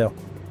no avail.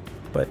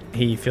 but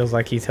he feels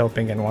like he's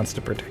helping and wants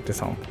to protect his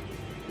home.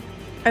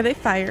 Are they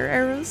fire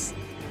arrows?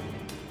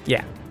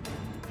 Yeah.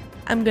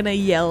 I'm gonna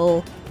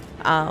yell,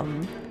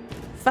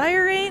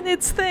 fire ain't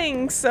its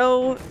thing,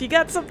 so if you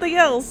got something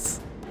else,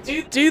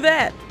 do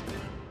that.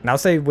 And I'll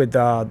say with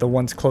the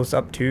ones close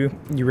up too,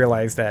 you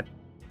realize that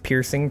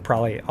piercing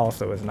probably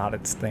also is not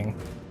its thing.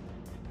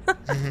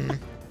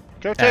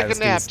 Go take as a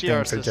nap, these things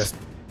are Georges. just,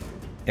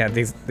 yeah,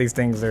 these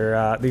things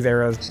are these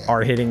arrows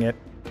are hitting it.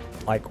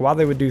 Like while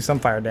they would do some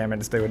fire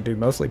damage, they would do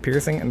mostly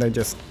piercing, and they're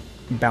just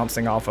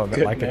bouncing off of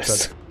it like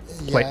it's a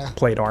Yeah.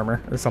 plate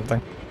armor or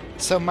something.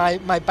 So my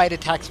bite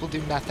attacks will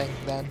do nothing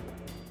then.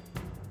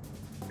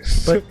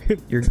 But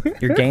you're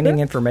gaining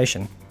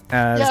information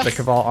as the Yes.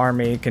 Cabal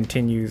army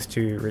continues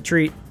to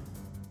retreat.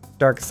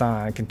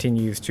 Darkasan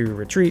continues to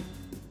retreat,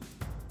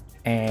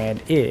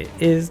 and it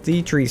is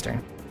the tree's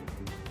turn.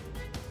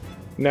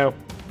 No.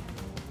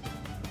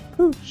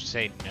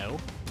 Say no.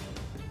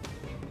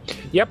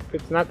 Yep,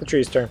 it's not the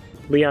tree's turn.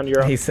 Leon,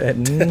 you're up. He said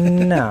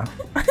no.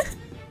 It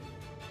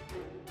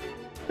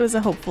was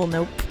a hopeful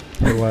nope.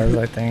 It was,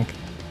 I think.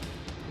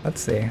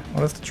 Let's see.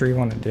 What does the tree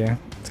want to do?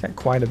 It's got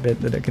quite a bit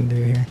that it can do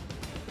here.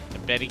 I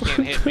bet he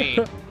can't hit me.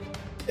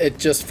 It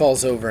just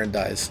falls over and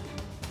dies.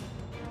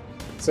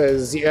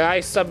 Says, I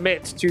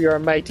submit to your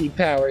mighty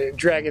power.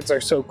 Dragons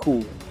are so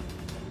cool.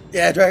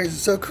 Yeah, dragons are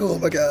so cool. Oh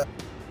my god.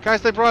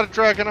 Guys, they brought a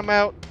dragon. I'm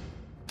out.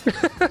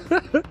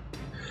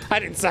 I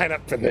didn't sign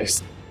up for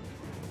this.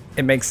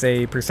 It makes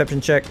a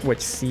perception check, which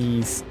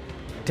sees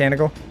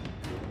Tanagle,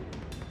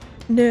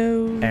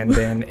 No. and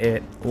then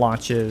it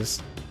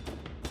launches.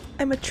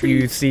 I'm a tree.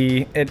 You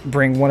see it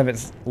bring one of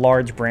its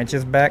large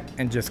branches back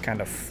and just kind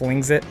of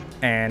flings it,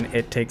 and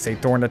it takes a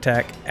thorn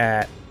attack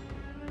at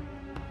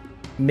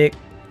Mick,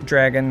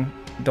 Dragon,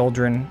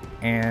 Doldrin,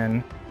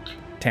 and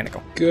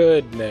Tanagle.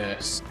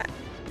 Goodness.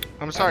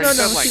 I'm sorry. No, you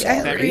no, said like see, I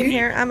have 70? green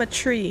hair. I'm a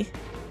tree.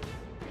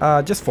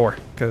 Just 4,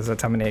 because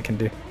that's how many it can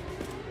do.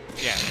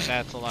 Yeah,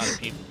 that's a lot of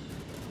people.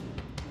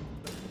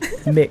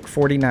 Mick,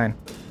 49.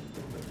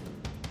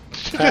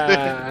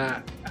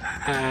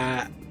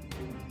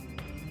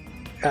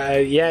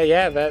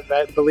 Yeah,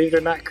 that believe it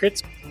or not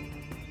crits.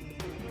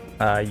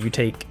 You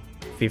take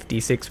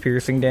 56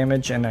 piercing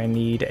damage, and I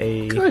need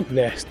a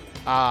Goodness.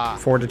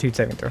 Fortitude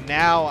saving throw.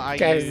 Now I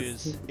Guys.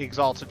 use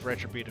Exalted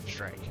Retributive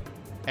Strike.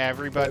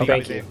 Everybody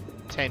Thank within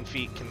 10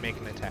 feet can make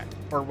an attack.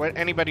 Or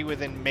anybody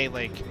within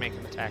melee can make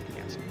an attack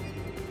against me.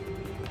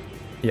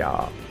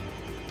 Yeah.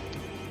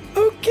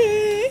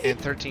 Okay. And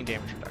 13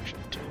 damage reduction.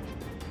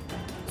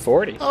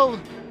 40. Oh,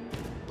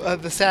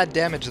 the sad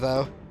damage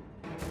though.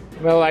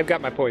 Well, I've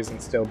got my poison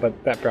still,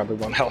 but that probably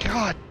won't help.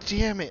 God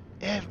damn it.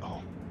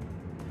 Oh.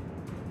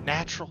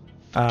 Natural.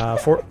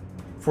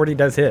 40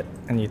 does hit,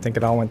 and you think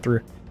it all went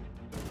through.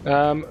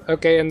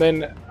 Okay, and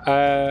then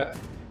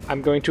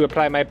I'm going to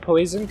apply my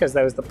poison, because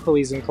that was the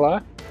poison claw.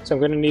 So I'm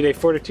going to need a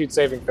fortitude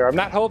saving throw. I'm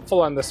not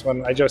hopeful on this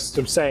one, I just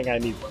am saying I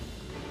need one.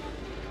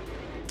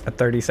 A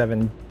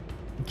 37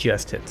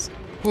 just hits.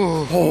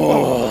 Ooh.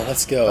 Oh,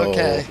 let's go.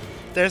 Okay,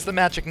 there's the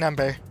magic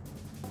number.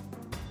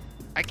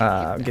 I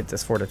can keep Get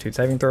this fortitude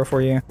saving throw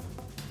for you.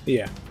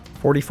 Yeah.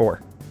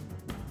 44.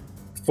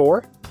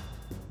 4?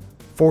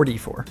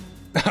 44.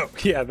 Oh,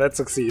 yeah, that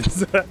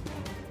succeeds.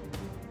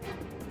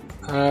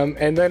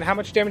 And then how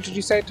much damage did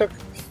you say it took?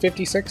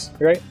 56,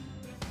 right?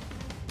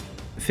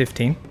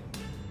 15.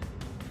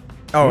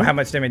 Oh, how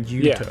much damage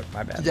you Yeah. took?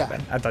 My bad. Yeah. My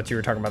bad. I thought you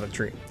were talking about the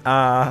tree.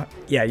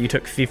 Yeah, you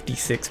took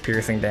 56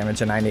 piercing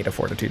damage, and I need a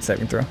fortitude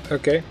saving throw.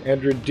 Okay,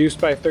 and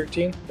reduced by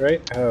 13,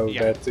 right? Oh,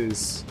 Yeah. that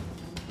is...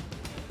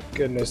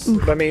 Goodness.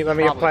 Let me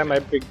apply my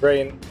big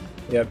brain.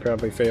 Yeah, it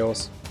probably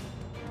fails.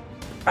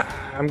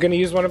 I'm gonna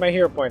use one of my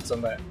hero points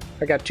on that.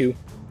 I got 2.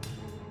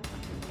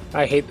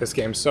 I hate this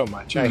game so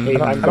much. I'm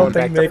don't going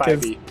back think to Mick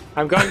is- 5e.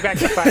 I'm going back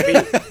to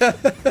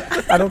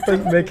 5e. I don't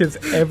think Mick has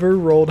ever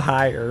rolled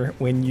higher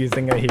when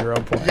using a hero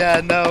point. Yeah,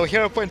 no,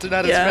 hero points are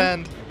not his Yeah.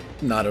 friend.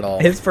 Not at all.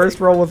 His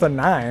first roll was a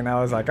 9. I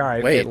was like, all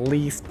right, Wait. at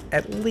least.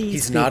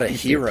 He's not a 50-50.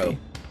 hero.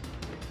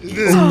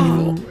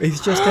 Ooh,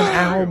 he's just an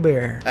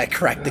owlbear. I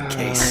cracked the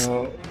case.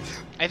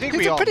 I think He's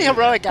we a all pretty knew that.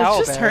 heroic That's owl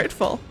just bear.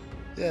 hurtful.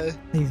 Yeah.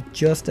 He's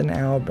just an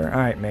owlbear.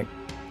 All right, Mick.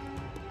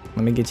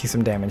 Let me get you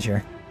some damage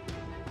here.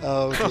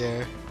 Oh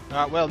dear.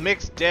 Well,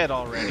 Mick's dead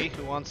already.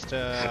 Who wants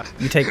to...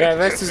 You take Yeah,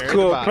 this is Very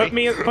cool.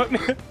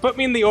 goodbye. Put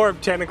me in the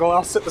orb tentacle.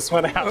 I'll sit this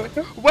one out.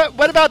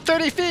 What about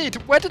 30 feet?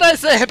 What did I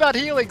say about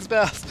healing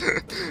spells?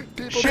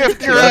 People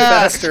Shift your Run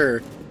ass!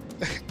 faster.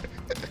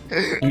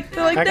 They're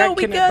like, I no, got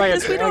we kidnapped by got a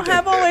this. We don't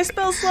dragon." have all our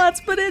spell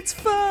slots, but it's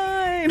fine.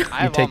 I You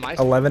have all take my...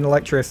 11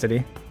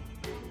 electricity.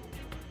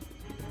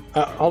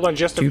 Hold on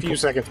just a 2 few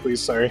seconds,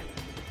 please. Sorry.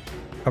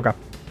 Okay.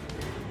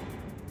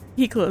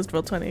 He closed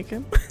roll 20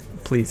 again.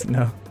 Please,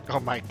 no. Oh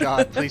my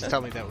god, please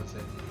tell me that was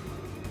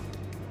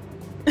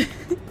it.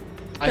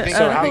 I think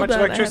So Uh, how hold much on, I have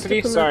to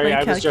electricity? pull up Sorry, my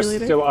I was just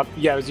calculator. still up.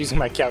 Yeah, I was using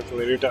my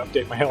calculator to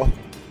update my health.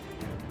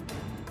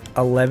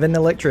 11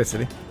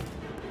 electricity.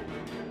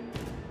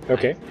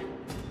 Okay.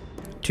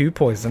 2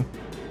 poison.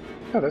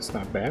 Oh, that's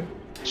not bad.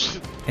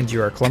 And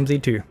you are clumsy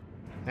too.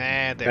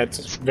 there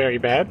That's very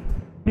bad.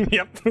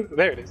 Yep,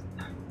 there it is.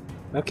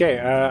 Okay,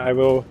 I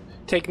will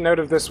take note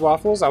of this,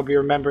 Waffles. I'll be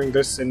remembering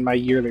this in my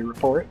yearly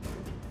report.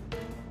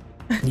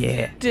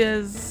 Yeah.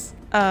 Does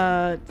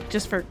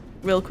just for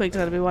real quick,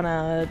 do we want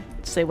to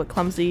say what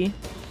Clumsy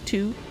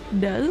 2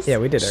 does? Yeah,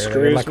 we did earlier.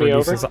 Screws Like me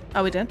reduces, over?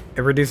 Oh, we did.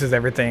 it reduces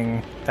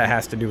everything that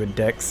has to do with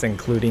Dex,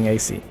 including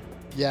AC.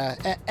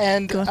 Yeah,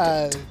 and Got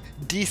it.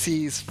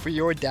 DCs for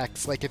your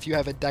decks. Like if you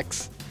have a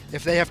dex,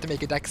 if they have to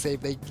make a dex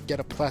save, they get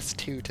a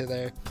 +2 to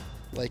their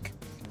like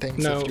things.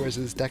 No, if yours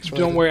is dex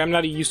related. Don't worry, I'm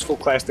not a useful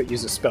class that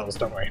uses spells,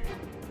 don't worry.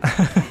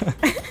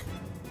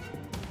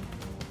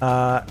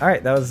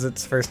 Alright, that was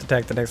its first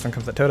attack. The next one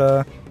comes at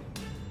Toda.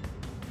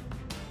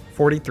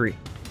 43.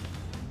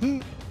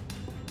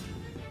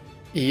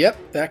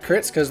 Yep, that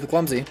crits because of the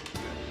clumsy.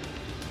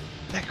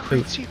 That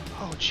crits you?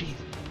 Oh, jeez.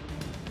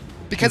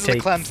 Because of the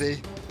take-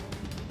 clumsy.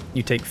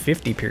 You take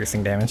 50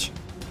 piercing damage.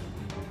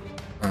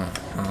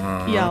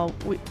 Yo,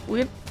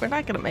 we're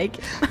not gonna make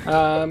it.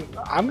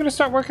 I'm gonna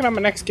start working on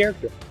my next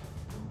character.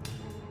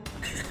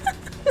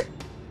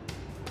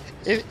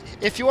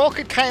 If you all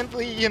could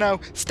kindly,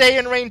 stay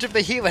in range of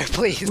the healer,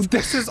 please.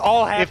 This is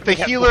all If happening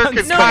the at healer once.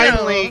 could No,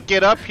 kindly no.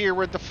 get up here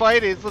where the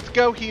fight is, let's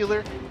go,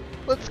 healer.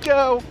 Let's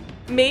go.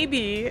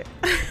 Maybe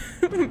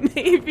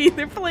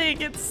they're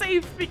playing it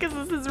safe because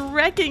this is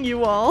wrecking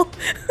you all.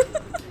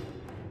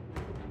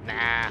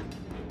 Nah.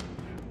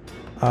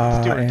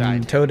 do or die.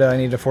 And Toda, I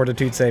need a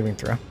Fortitude saving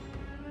throw.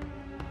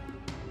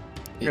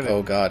 You're gonna-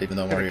 Oh god, even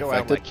though I'm Gonna already go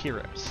out affected. like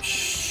heroes.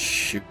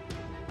 Shoot.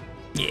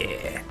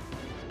 Yeah.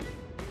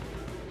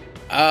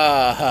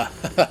 I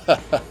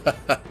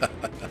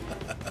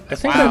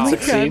think Wow. that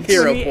succeeds.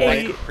 Hero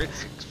 28. point.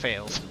 Crits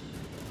fails.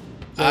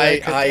 I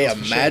fails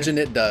for imagine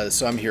it does,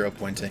 so I'm hero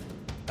pointing.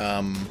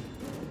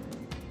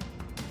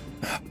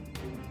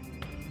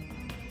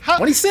 How-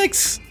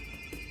 26.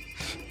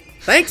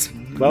 Thanks.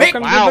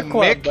 Welcome Wow, to the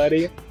club, Mick.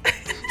 buddy.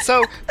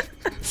 So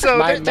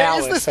My there is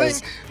malice this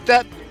thing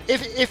that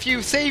if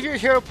you save your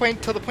hero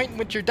point till the point in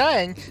which you're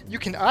dying, you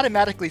can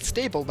automatically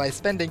stable by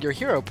spending your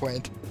hero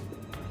point.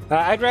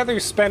 I'd rather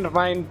spend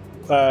mine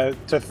to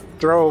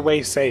throw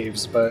away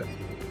saves, but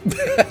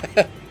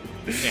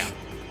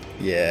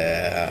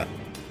Yeah.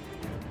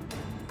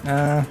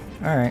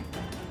 Alright.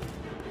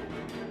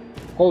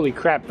 holy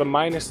crap, the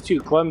 -2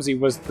 clumsy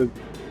was the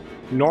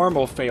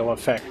normal fail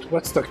effect.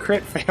 What's the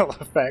crit fail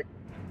effect?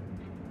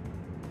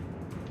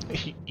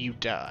 You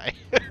die.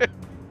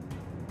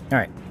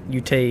 Alright.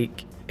 You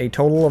take a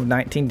total of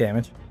 19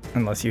 damage,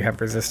 unless you have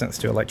resistance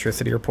to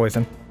electricity or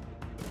poison.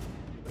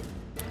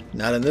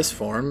 Not in this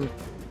form.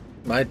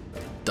 My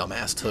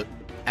dumbass took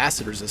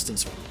acid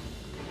resistance.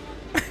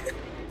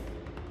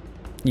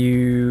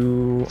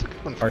 You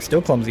are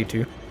still clumsy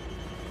too.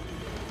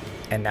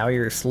 And now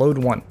you're slowed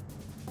 1.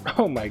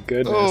 Oh my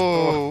goodness.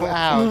 Oh,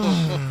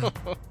 ouch.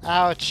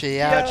 Ouchie,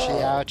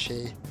 ouchie,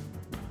 ouchie.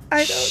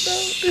 I don't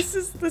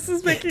know. This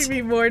is making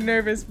me more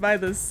nervous by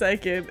the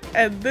second,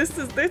 and this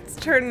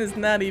turn is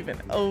not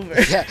even over.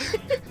 Yeah.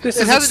 This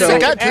It is hasn't so- even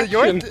gotten to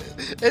your... action.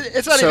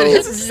 It's not So- even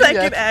It's hitting a you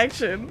second yet.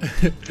 action.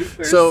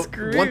 We're So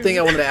screwed. one thing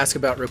I wanted to ask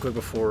about real quick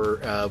before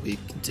we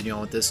continue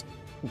on with this.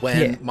 When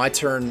Yeah. my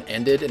turn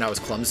ended and I was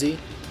clumsy,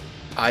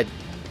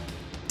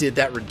 did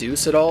that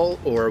reduce at all,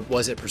 or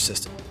was it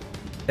persistent?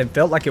 It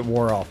felt like it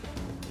wore off.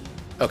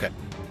 Okay.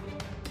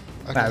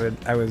 Okay.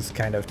 I was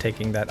kind of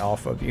taking that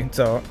off of you.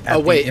 So at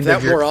Oh the wait, if end that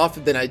of your- wore off,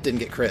 then I didn't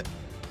get crit.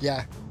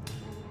 Yeah.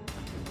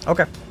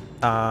 Okay.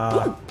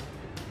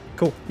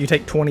 Cool. You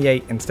take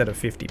 28 instead of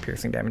 50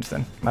 piercing damage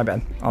then. My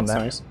bad on That's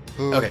that. nice.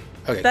 Ooh. Okay.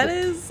 Okay. That cool.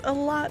 is a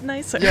lot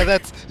nicer. Yeah,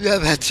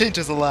 that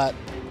changes a lot.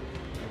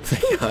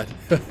 Thank God.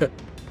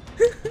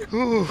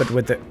 Ooh. But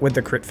with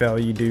the crit fail,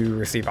 you do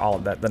receive all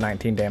of that. The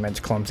 19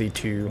 damage, clumsy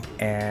 2,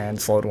 and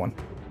slowed 1.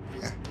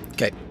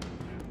 Okay.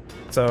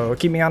 So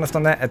keep me honest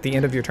on that. At the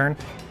end of your turn,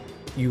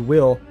 you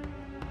will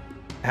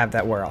have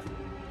that wear off.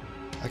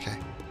 Okay.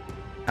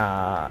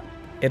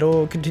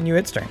 It'll continue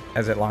its turn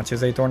as it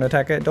launches a thorn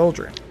attack at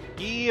Doldrin.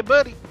 Yeah,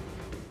 buddy.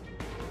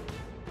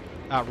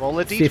 Roll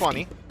a d20.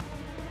 50.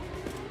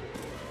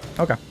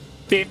 Okay.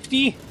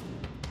 50?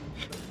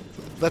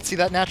 Let's see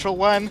that natural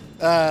 1.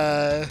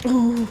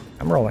 I'm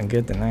rolling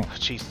good tonight. Oh,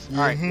 Jesus. All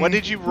right. What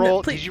did you roll?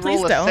 No, please- did you roll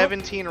please a don't.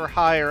 17 or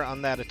higher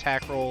on that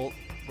attack roll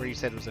where you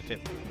said it was a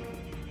 50?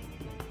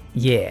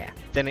 Yeah.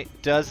 Then it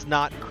does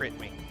not crit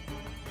me.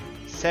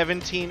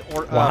 17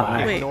 or Why?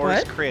 up Wait,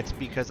 ignores what? crits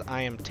because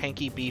I am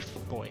tanky beef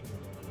boy.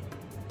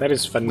 That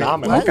is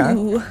phenomenal. what? Okay.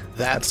 Ooh.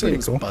 That pretty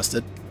seems cool.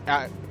 busted.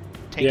 Tanky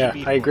Yeah,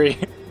 beef I boy. agree.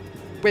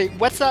 Wait,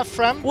 what's that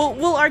from?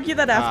 We'll argue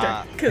that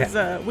after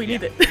because we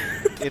need it.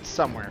 It's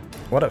somewhere.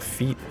 What a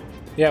feat.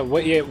 Yeah,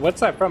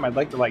 what's that from? I'd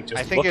like to just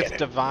I think look it's at it.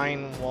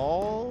 Divine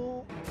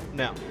Wall.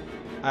 No,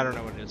 I don't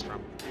know what it is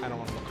from. I don't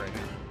want to look right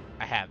now.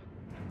 I have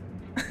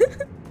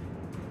it.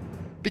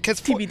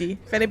 Because TBD.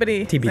 If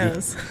anybody TBD.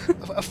 knows.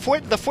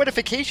 the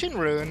fortification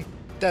rune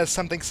does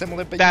something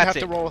similar, but That's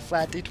you have to it. roll a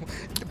flat d20.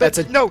 But That's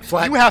a no,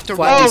 flat- you have to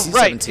flat roll. Oh, DC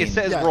right. 17. It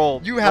says Yeah, roll.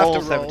 you have roll to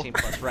roll. 17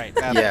 plus. Right.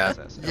 That's Yeah. what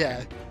it says. Okay.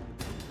 Yeah.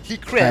 He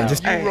crit.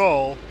 Just- you Alright.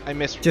 roll. I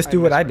missed. Just do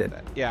what I misread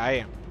did. that. Yeah, I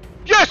am.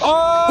 Yes!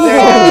 Oh,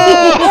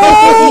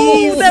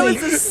 that was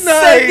a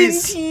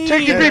 17.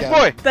 Take it, There big you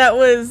boy! That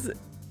was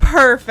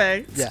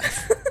perfect.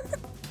 Yes.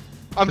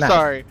 I'm Nice.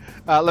 sorry.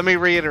 Let me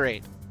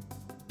reiterate.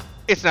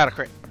 It's not a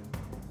crit.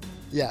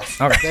 Yes.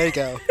 Okay. There you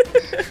go.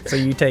 So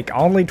you take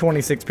only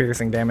 26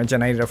 piercing damage,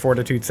 and I need a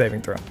fortitude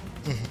saving throw.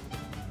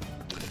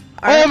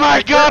 Oh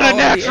my god, a We're all on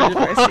the edge of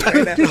our seat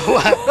right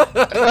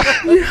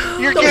now.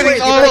 You're No, getting wait,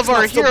 all that's of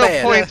our not so hero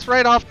bad. points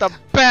right off the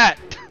bat.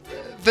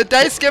 The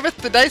dice giveth,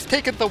 the dice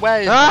taketh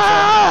away.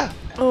 Ah!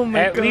 Oh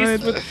my At god.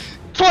 least with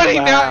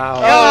 29! Wow.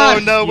 Oh,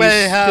 God! no you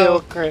way, still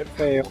how? crit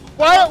fail.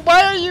 Why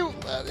are you...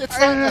 it's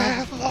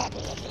not...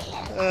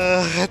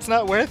 it's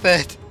not worth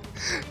it.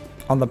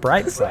 On the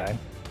bright side,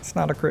 it's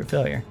not a crit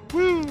failure.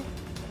 Woo.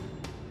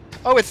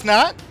 Oh, it's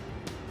not?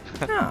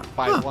 Ah,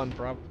 By one,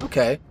 bro.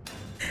 Okay.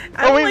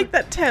 I don't wait. like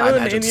that I tone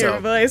imagine in your so.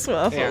 voice,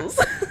 Waffles.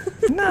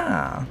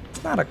 nah,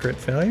 it's not a crit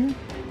failure.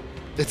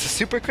 It's a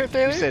super crit You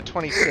failure? said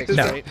 26,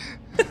 No. right?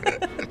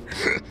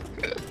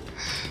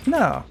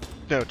 No,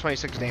 No,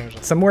 26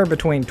 damage. somewhere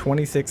between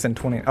 26 and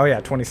 20. Oh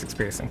yeah, 26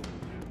 piercing.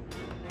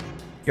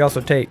 You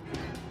also take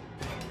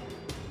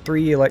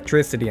 3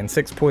 electricity and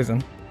 6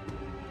 poison,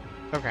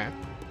 Okay.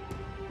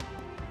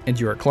 and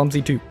you are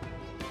clumsy too.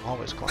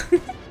 Always close.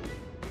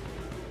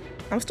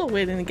 I'm still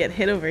waiting to get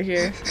hit over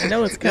here. I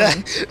know it's Yeah,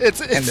 coming.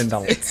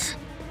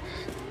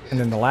 And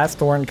then the last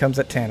thorn comes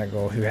at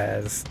Tanagal, who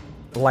has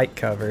light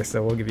cover,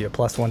 so we'll give you a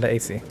 +1 to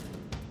AC.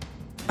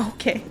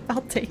 Okay,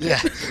 I'll take Yeah.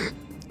 it.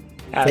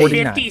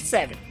 49.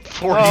 57.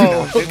 49.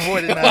 Oh,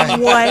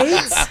 49.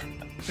 What?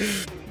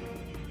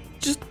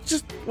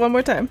 just one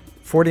more time.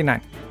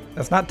 49.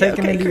 That's not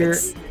taken okay, into your.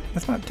 Chris.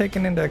 That's not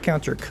taken into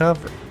account your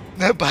cover.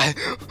 By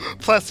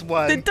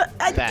 +1.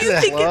 I That's do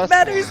think it plus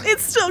matters. one.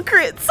 It's still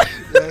crits.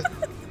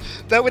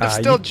 That would have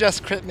you- still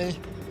just crit me.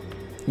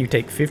 You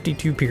take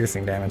 52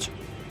 piercing damage.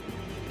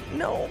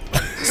 No.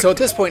 So at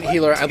this point,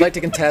 healer, I'd like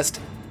to contest.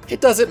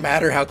 It doesn't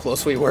matter how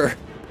close we were.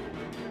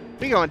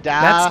 We gonna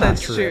die. That's not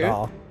that's true, true. at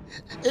all.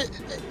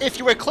 If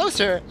you were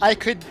closer, I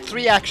could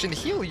 3-action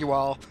heal you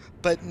all,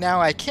 but now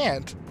I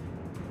can't.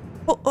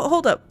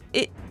 Hold up.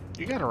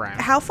 You got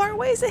around. How far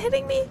away is it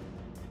hitting me?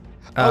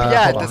 Oh,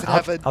 yeah, hold does on. it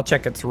have a- I'll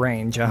check its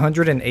range.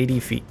 180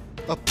 feet.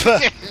 Oh,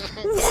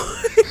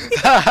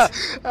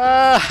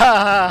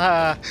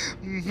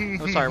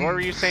 I'm sorry, what were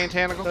you saying,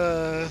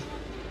 Tanagle?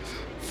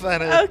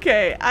 Funny.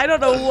 Okay, I don't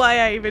know why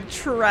I even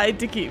tried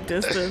to keep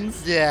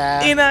distance.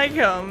 Yeah. In I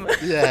come.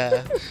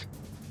 Yeah.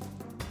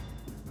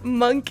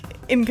 Monk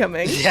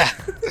incoming. Yeah.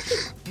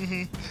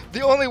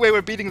 The only way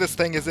we're beating this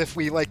thing is if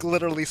we, like,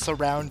 literally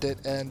surround it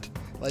and,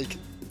 like,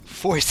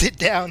 force it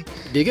down.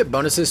 Do you get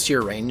bonuses to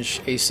your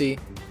range AC?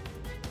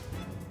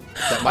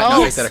 That might Oh, not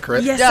make Yes, that a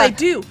crit. yes, Yeah. I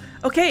do.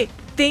 Okay,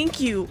 thank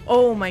you.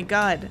 Oh my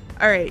god.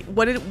 All right,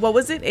 what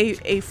was it?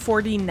 A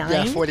 49?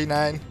 Yeah,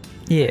 49.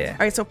 Yeah. All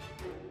right, so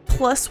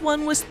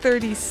 +1 was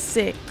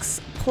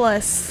 36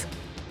 plus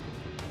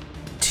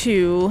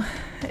 2.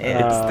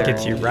 It's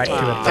Gets you right to a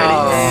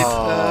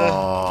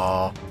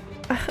Oh.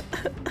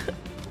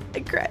 I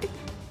cry.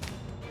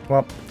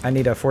 Well, I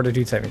need a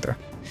fortitude saving throw.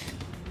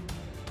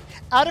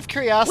 Out of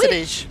curiosity,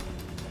 Which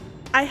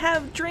I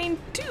have drain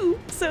 2,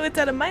 so it's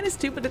at a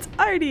 -2, but it's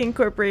already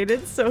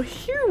incorporated. So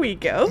here we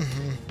go.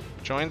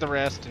 Join the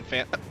rest and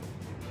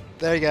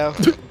there you go.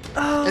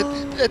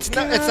 Oh, It's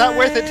not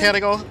worth it, God.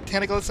 Tanagle.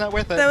 Tanagle, it's not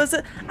worth it. That was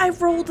I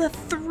rolled a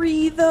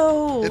 3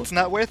 though. It's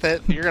not worth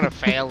it. You're gonna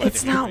fail it.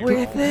 It's if you not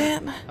reroll. worth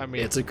it. I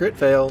mean, It's a crit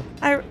fail.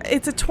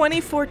 It's a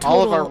 24 total.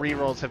 all of our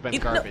rerolls have been No,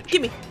 garbage.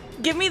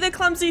 give me the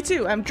clumsy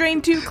 2. I'm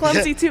drained 2,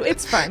 clumsy 2.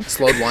 It's fine.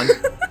 Slowed 1.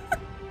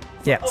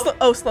 Yeah,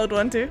 Slowed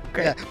 1 too.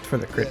 Great. Yeah. for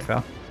the crit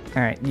fail.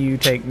 All right, you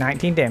take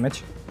 19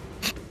 damage.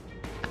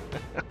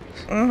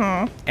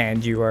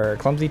 And you are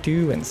clumsy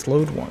 2 and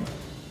slowed 1.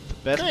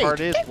 The best Great. part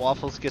is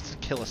Waffles gets to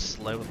kill us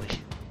slowly.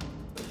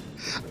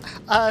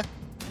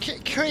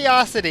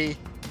 Curiosity,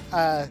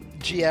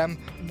 GM.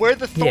 Were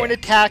the thorn Yeah.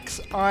 attacks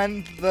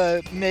on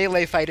the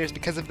melee fighters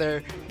because of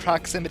their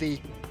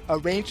proximity a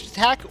ranged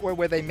attack, or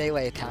were they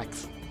melee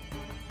attacks?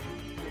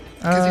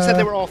 Because you said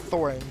they were all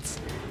thorns.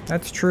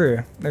 That's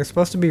true. They're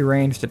supposed to be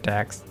ranged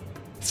attacks.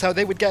 So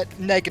they would get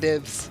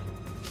negatives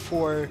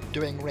for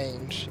doing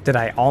range, Did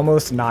I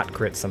almost not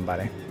crit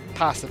somebody?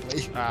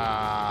 possibly.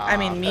 I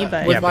mean me,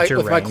 but Yeah, but you're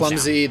With my ranged.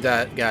 clumsy,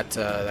 that got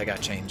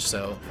changed.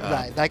 So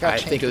Right, that got I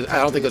changed.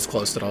 don't think it was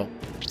close at all.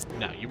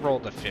 No, you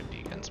rolled a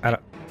 50 against me. I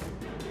don't.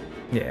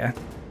 Yeah.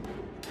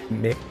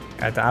 Mick.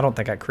 I don't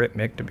think I crit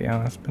Mick, to be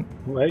honest. But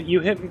What?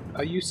 You hit?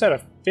 You said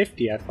a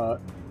 50, I thought.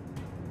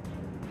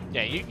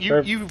 Yeah,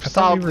 Or- you thought we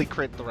solidly were-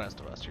 crit the rest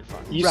of us. You're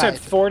fine. You Right. said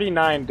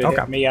 49 to Okay.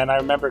 hit me, and I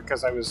remember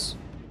because I was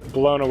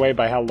blown away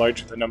by how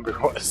large the number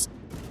was.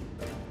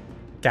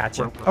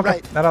 gotcha. Okay,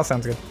 Right. that all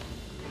sounds good.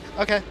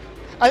 Okay.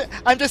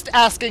 I'm just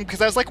asking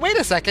because I was like, wait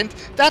a second,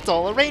 that's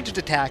all a ranged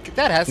attack.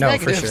 That has No,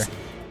 negatives. for sure.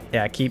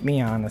 Yeah, keep me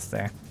honest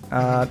there.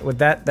 With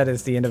that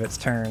is the end of its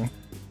turn.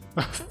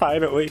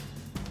 Finally.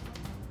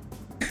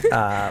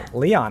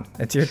 Leon,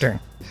 it's your turn.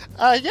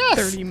 Yes.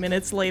 30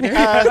 minutes later.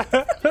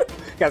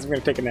 Guys, I'm gonna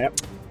take a nap.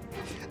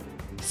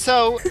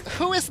 So,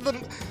 who is the...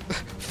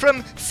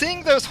 From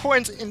seeing those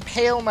horns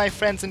impale my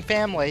friends and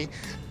family,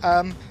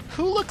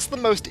 who looks the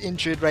most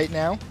injured right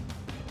now?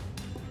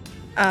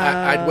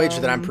 I'd wager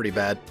that I'm pretty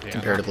bad,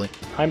 comparatively.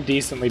 I'm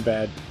decently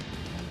bad.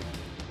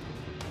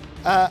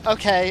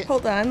 Okay.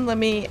 Hold on, let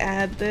me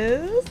add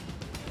this.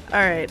 All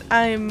right,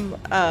 I'm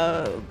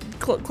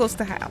close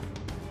to half.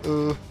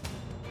 Ooh.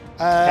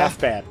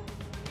 Half bad.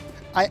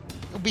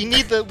 We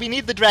need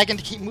the dragon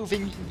to keep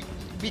moving.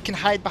 We can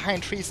hide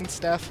behind trees and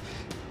stuff.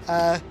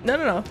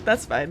 No,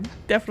 that's fine.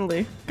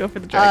 Definitely go for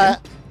the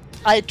dragon.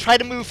 I try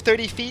to move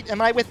 30 feet.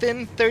 Am I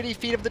within 30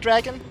 feet of the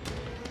dragon?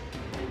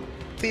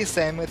 Please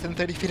say I'm within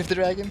 30 feet of the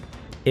dragon.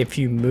 If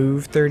you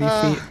move 30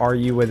 feet, are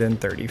you within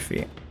 30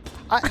 feet?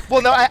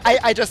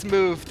 I just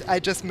moved. I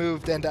just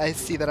moved, and I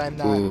see that I'm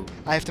not. Ooh.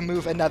 I have to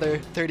move another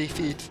 30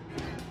 feet.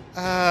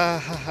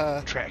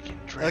 Dragon.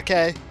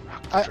 Okay.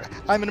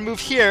 I'm gonna move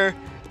here.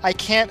 I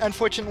can't,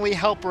 unfortunately,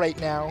 help right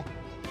now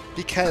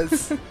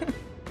because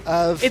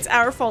of... It's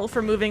our fault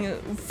for moving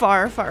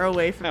far, far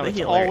away from No, the it's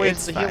healer. always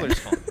It's the fine. healer's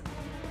fault.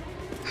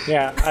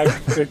 Yeah,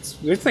 it's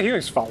the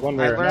healer's fault. One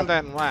way I or learned another.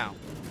 that in WoW.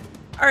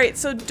 All right,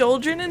 so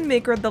Doldrin and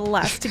Mick are the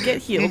last to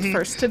get healed,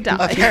 first to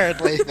die.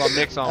 Apparently. Well,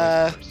 Nick's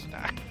always first to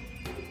die.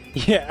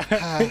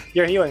 Yeah,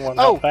 your healing one.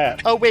 Oh, Not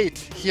bad. oh wait.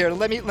 Here,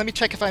 let me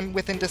check if I'm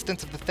within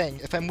distance of the thing.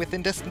 If I'm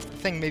within distance of the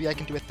thing, maybe I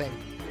can do a thing.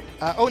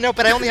 Oh no,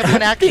 but I only have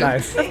one action.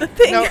 Nice. The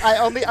thing. No,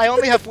 I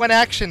only have one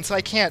action, so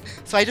I can't.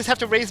 So I just have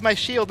to raise my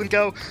shield and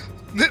go,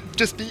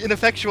 just be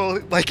ineffectual,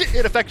 like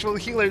ineffectual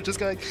healer, just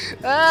going,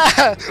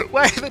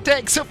 why are the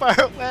tanks so far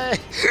away?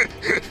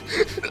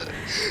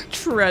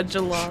 Trudge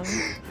along.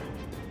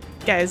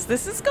 Guys,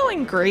 this is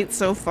going great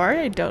so far.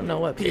 I don't know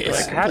what people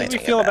are How do we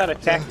complaining feel about a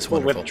It's tactical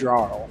wonderful.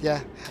 withdrawal?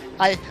 Yeah,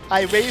 I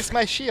raise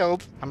my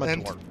shield I'm a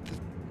and dwarf.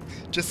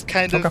 just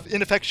kind of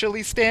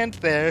ineffectually stand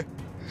there.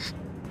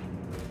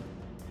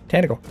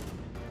 Tentacle.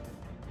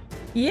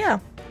 Yeah.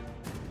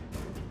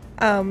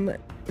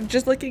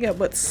 Just looking at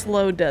what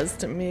slow does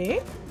to me.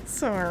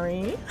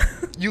 Sorry.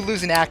 You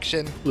lose an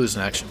action. Lose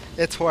an action.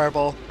 It's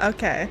horrible.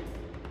 Okay.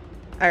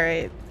 All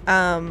right.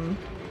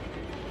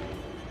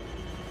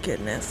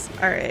 Goodness.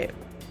 All right.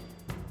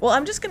 Well,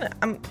 I'm just gonna.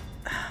 Oh,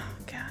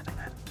 God. All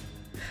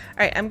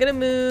right. I'm gonna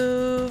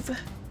move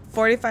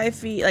 45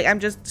 feet. Like I'm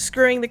just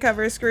screwing the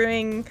cover,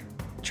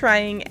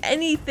 trying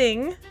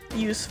anything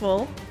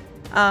useful.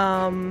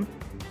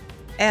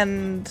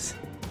 And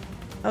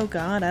oh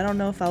God, I don't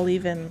know if I'll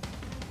even.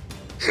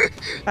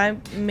 If I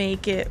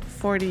make it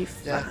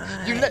 45.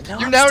 Yeah. You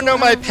I'm now still know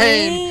my out of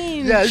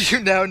pain. range. Yeah, you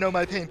now know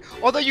my pain.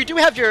 Although you do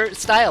have your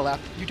style up.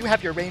 You do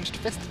have your ranged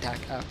fist attack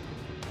up.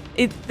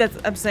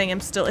 I'm saying I'm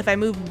still. If I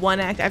move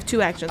one act, I have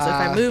two actions. So if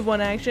I move one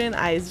action,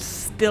 I'm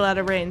still out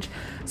of range.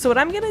 So what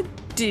I'm gonna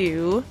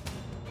do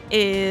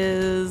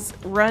is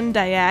run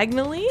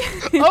diagonally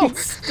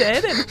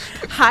instead and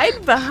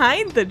hide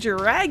behind the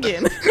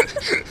dragon.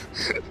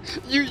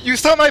 You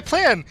saw my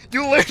plan.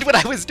 You learned what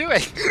I was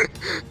doing.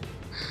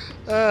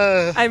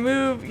 I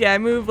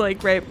move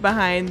like right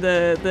behind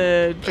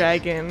the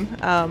dragon.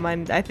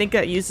 And I think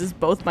that uses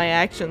both my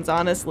actions.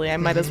 Honestly, I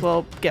might as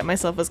well get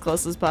myself as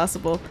close as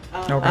possible.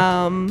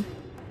 Okay.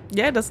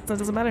 Yeah, that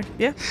doesn't matter.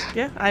 Yeah.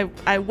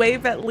 I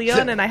wave at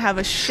Leon and I have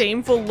a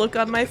shameful look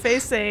on my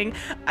face saying,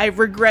 I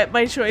regret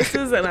my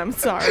choices and I'm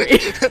sorry.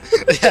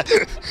 Yeah,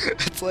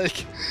 it's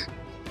like.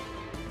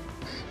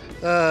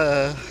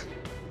 All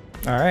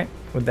right.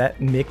 With that,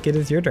 Mick, it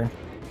is your turn.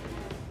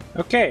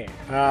 Okay,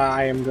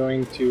 I am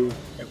going to.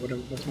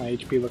 What's my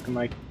HP looking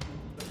like?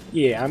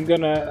 Yeah, I'm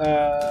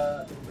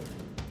gonna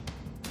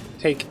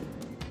take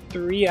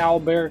 3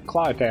 owlbear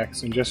claw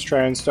attacks and just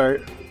try and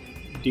start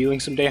dealing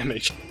some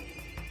damage.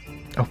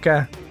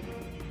 Okay.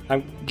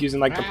 I'm using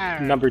like the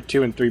number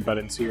 2 and 3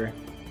 buttons here.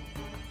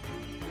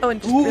 Oh,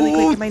 and just really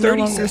quick, am I no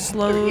longer 37,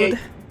 slowed?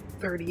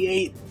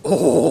 38.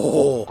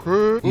 Oh,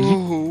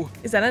 Ooh.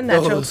 Is that a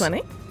natural Those-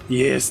 20?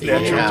 Yes,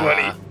 natural yeah.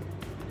 20.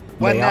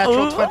 One They natural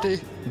all-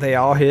 20. They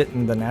all hit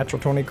in the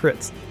natural 20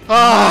 crits.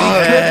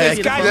 Oh, Goodness,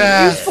 Beautiful. guys,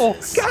 Yes. are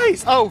useful.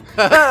 Guys. Oh,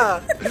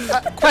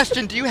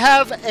 question: Do you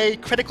have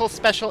critical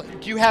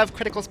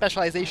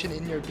specialization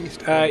in your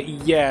beast?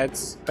 Yeah,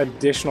 it's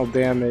additional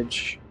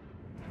damage.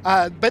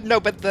 But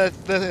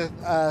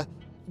the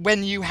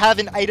when you have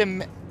an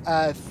item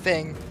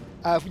thing,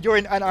 you're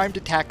an unarmed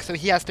attack, so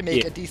he has to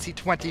make Yeah. a DC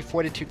 20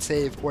 Fortitude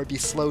save or be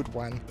slowed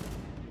 1.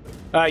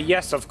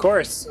 Yes, of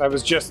course. I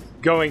was just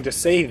going to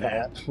say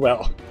that.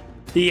 Well,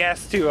 he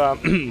has to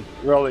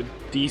roll a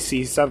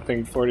DC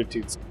something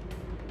fortitude.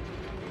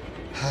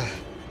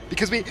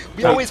 Because we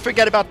always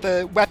forget about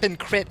the weapon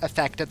crit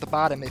effect at the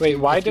bottom. Wait,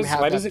 why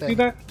does it do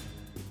that?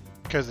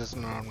 Because it's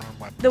an armor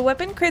weapon. The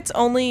weapon crits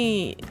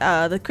only,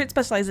 the crit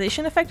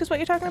specialization effect is what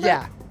you're talking about?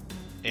 Yeah.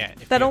 Yeah.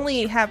 if That you-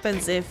 only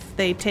happens if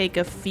they take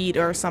a feat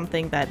or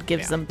something that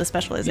gives Yeah. them the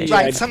specialization.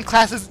 Right. I- Some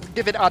classes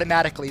give it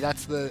automatically.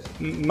 That's the.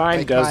 Mine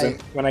Like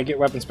doesn't. When I get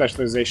weapon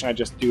specialization, I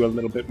just do a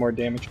little bit more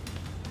damage.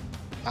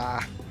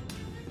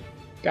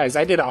 Guys,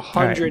 I did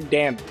 100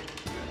 damage.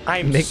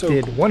 I'm Mick so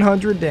did cool.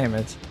 100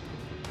 damage.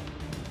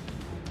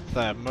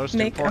 the most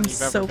Nick, I'm important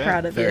you've ever so been.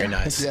 proud of Very you.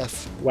 nice.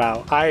 Yes.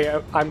 Wow,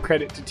 I'm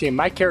credit to team.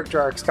 My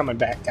character arc's coming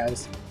back,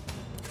 guys.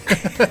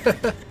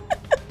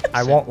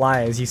 I won't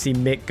lie, as you see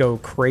Mick go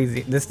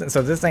crazy. This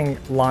thing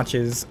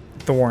launches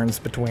thorns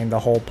between the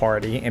whole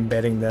party,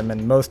 embedding them,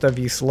 and most of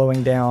you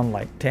slowing down,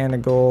 like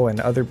Tanagal and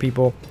other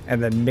people.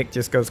 And then Mick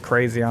just goes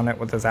crazy on it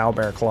with his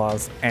owlbear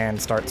claws and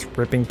starts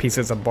ripping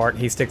pieces of bark.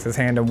 He sticks his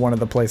hand in one of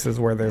the places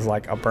where there's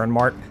like a burn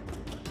mark,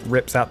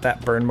 rips out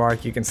that burn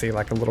mark. You can see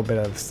like a little bit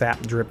of sap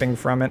dripping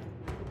from it.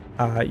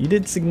 You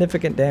did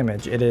significant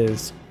damage. It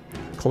is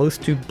close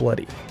to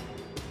bloody.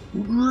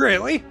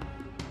 Really?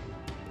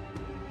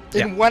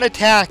 In one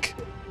attack.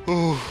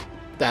 Ooh.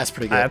 That's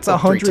pretty good. That's Well,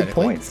 100 3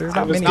 technically. points. There's I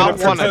not was many not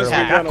hit one points that are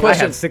attack. like that. I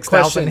Question, have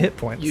 6,000 hit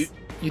question. points.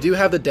 You do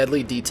have the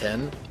deadly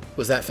D10.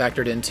 Was that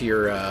factored into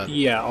your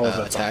Yeah, all of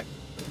that. attack?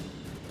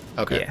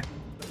 Okay.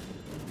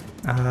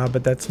 Yeah.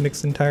 But that's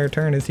Mick's entire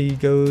turn as he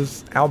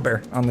goes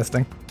owlbear on this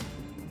thing.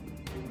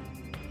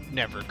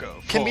 Never go.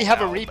 Can we full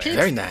have a owlbear. repeat?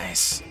 Very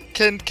nice.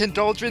 Can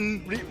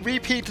Doldrin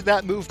repeat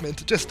that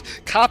movement? Just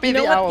copy You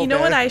know the what? owl You know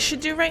bear. what I should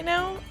do right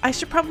now? I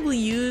should probably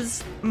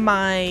use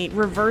my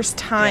reverse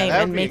time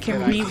that and would be a make him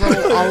good idea.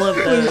 re-roll all of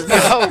those.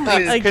 No, please.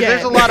 Again. Because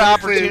there's a lot of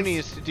Please.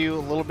 opportunities to do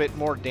a little bit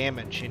more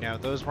damage. You know,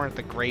 those weren't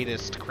the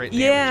greatest crit damages.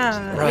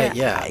 Yeah. Right,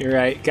 yeah. You're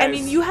right, guys. I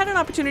mean, you had an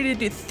opportunity to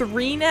do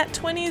 3 nat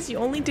 20s. You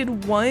only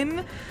did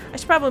 1. I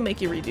should probably make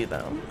you redo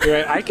them. You're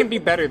right. I can be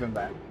better than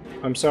that.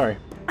 I'm sorry.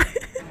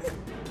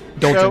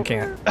 Dolgen So-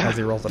 can't, as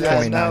he rolls a Yeah,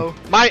 29. no.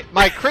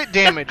 My crit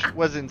damage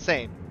was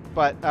insane,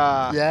 but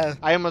Yeah.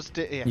 I almost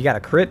did. Yeah. You got a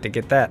crit to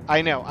get that.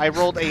 I know. I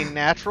rolled a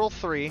natural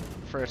 3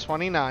 for a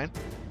 29.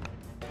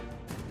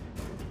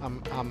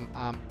 I'm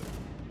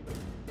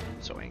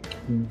so angry.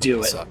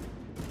 Do it. So,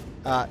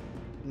 Uh,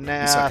 You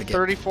suck again.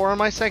 34 on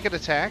my second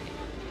attack,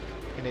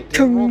 and it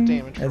didn't roll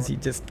damage. As For you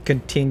just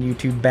continue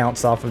to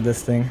bounce off of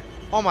this thing.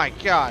 Oh my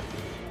god.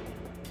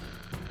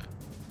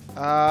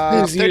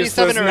 Who's 37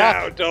 useless or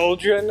now, up.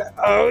 Doldrin?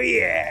 Oh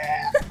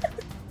yeah.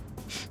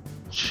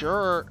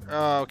 Sure.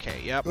 Okay.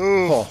 Yep.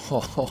 Ooh. No,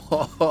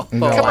 Come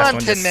last on, one Tin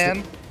just-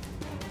 Man.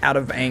 Out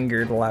of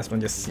anger, the last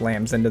one just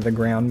slams into the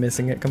ground,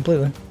 missing it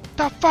completely.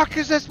 The fuck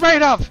is this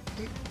made of?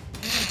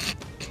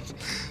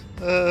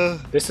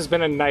 This has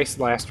been a nice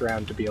last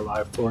round to be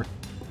alive for.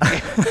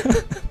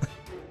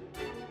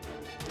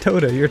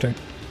 Toda, your turn.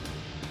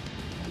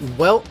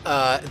 well,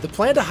 the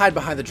plan to hide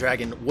behind the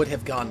dragon would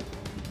have gone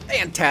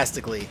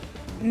fantastically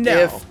No.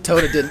 if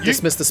Toda didn't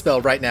dismiss the spell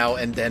right now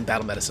and then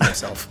battle medicine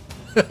himself.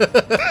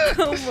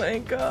 Oh my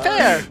god.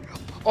 Fair.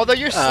 Although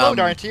you're slowed,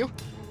 Um, aren't you?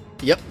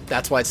 Yep,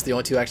 that's why it's the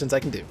only 2 actions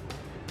I can do.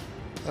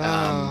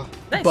 Oh.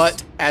 Nice.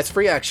 But as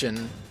free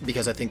action,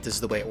 because I think this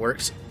is the way it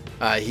works,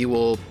 he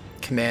will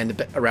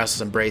command Erasmus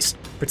Embrace,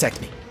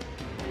 protect me,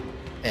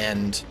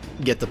 and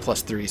get the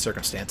 +3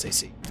 circumstance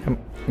AC.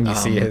 You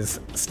see his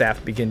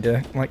staff begin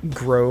to like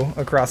grow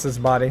across his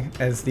body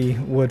as the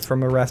wood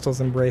from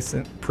Erastel's embrace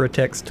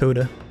protects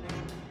Toda.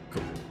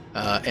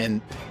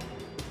 And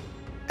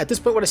at this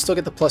point, would I still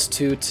get the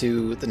 +2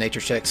 to the nature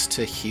checks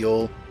to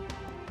heal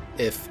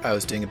if I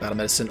was doing a battle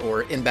medicine?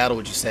 Or in battle,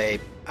 would you say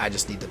I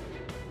just need to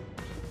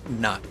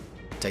not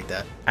take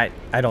that?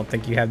 I don't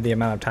think you have the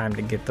amount of time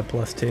to get the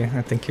 +2.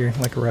 I think you're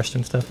like rushed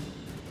and stuff.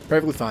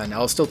 Perfectly fine.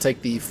 I'll still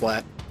take the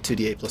flat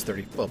 2d8 plus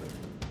 30. Well,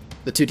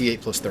 the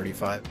 2d8 plus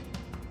 35.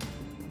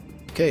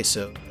 Okay,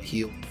 so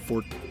heal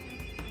for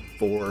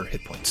 4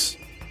 hit points.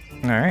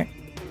 All right.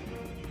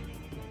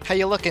 How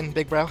you looking,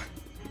 big bro?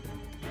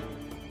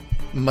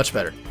 Much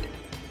better.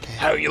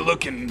 How you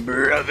looking,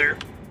 brother?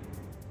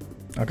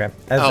 Okay.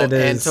 As Oh, it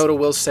and is. Toto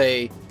will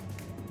say,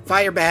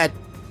 "Fire bad."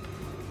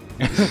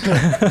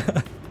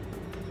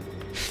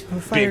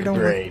 Fire Big don't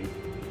work. brain.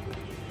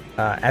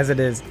 As it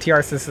is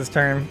Tiarsis's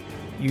turn,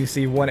 you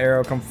see one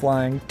arrow come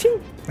flying.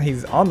 Ting!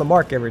 He's on the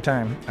mark every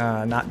time,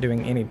 not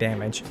doing any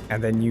damage.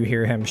 And then you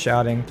hear him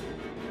shouting,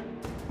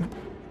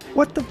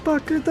 "What the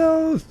fuck are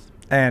those?"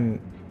 And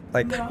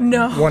like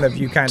No. one of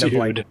you kind of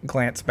like Dude.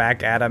 glance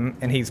back at him,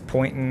 and he's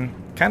pointing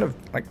kind of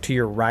like to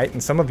your right.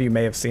 And some of you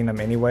may have seen him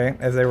anyway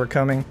as they were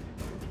coming.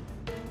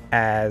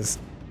 As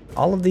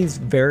all of these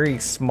very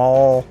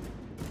small,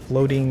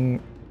 floating,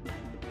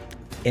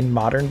 in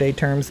modern day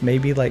terms,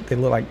 maybe like they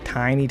look like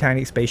tiny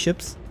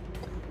spaceships.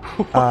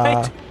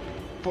 What?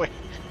 Boy,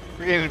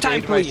 we're getting Time,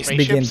 invaded by please.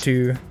 Begin spaceships.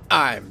 to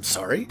I'm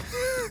sorry.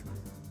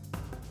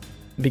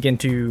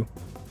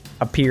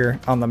 appear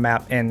on the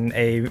map in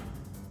a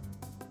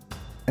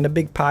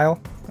big pile,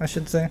 I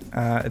should say.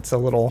 It's a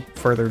little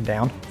further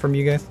down from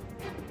you guys.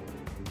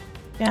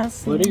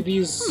 Yes. What are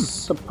these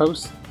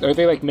supposed? Are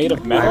they like made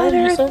of metal? What You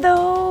are said?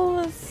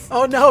 those?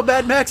 Oh no,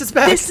 Mad Max is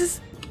back. This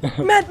is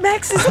Mad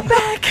Max is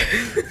back.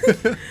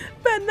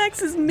 Mad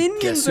Max's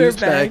minions Guess are who's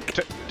back.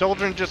 back?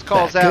 Doldrin just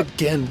calls Back out,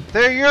 again.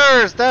 "They're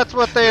yours. That's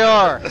what they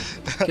are."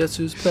 Guess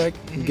who's back?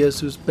 Guess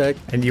who's back?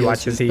 And you Guess watch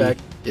as who's he- back?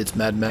 It's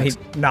Mad Max.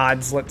 He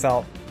nods, lets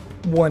out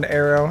one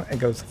arrow, and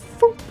goes,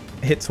 "Foop,"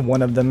 hits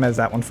one of them as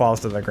that one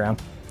falls to the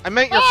ground. I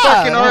meant your Ah!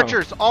 fucking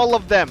archers, all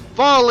of them,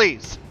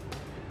 volleys.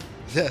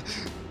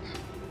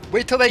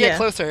 Wait till they get Yeah.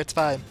 closer. It's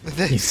fine.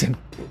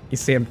 You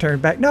see him turn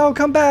back. No,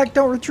 come back!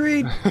 Don't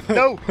retreat.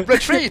 No,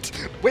 retreat!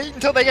 Wait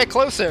until they get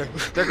closer.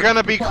 They're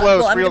gonna be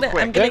close I'm real gonna,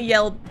 quick. I'm gonna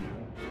yell.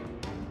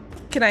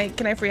 Can I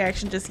free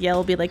action just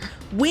yell? Be like,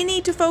 we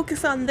need to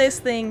focus on this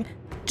thing.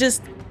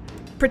 Just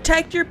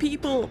protect your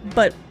people,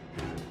 but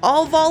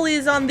all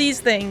volleys on these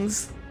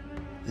things.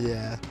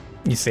 Yeah.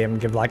 You see him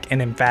give like an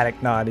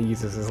emphatic nod. He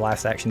uses his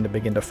last action to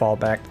begin to fall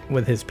back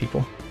with his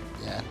people.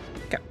 Yeah.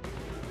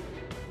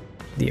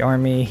 The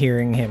army,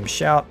 hearing him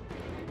shout,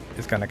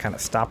 is going to kind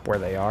of stop where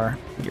they are,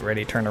 get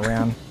ready, turn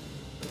around,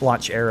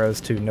 launch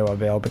arrows to no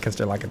avail because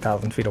they're like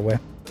 1,000 feet away.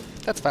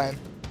 That's fine.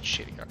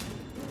 Shitty art.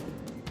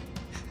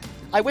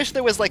 I wish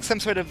there was like some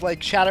sort of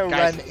like shadow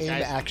Guys, run aim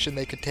guys. action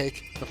they could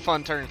take. The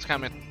fun turn's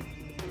coming.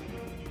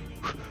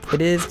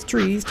 It is the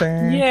tree's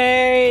turn.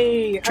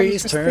 Yay!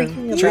 Trees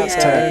turn. Trees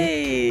turn.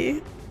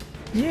 Yay!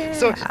 Yeah.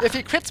 So if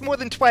he crits more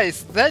than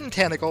twice, then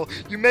Tanacle,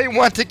 you may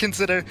want to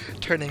consider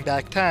turning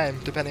back time,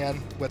 depending on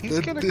what He's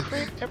gonna the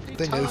crit every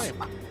thing is.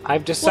 time. I've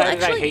Well,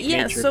 decided I actually, hate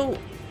yeah. nature. So,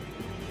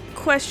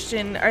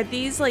 question: are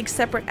these like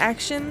separate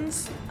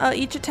actions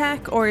each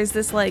attack, or is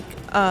this like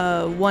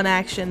one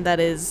action that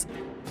is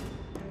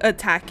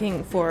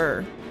attacking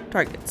for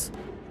targets?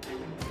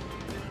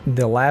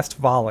 The last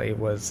volley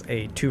was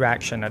a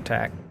 2-action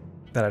attack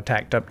that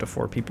attacked up to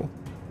 4 people.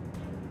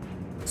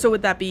 So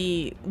would that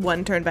be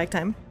one turn back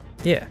time?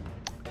 Yeah.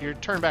 Your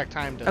turn back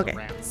time doesn't Okay.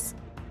 ramp.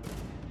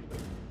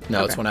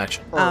 No, it's Okay. one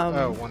action.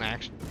 Or, one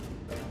action.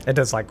 It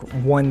does like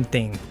one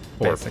thing,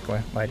 Or-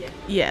 basically. Like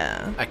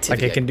Yeah.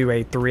 Activity. it can do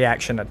a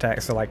 3-action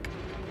attack. So like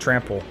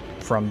trample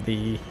from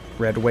the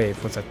red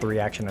wave was a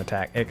 3-action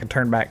attack. It can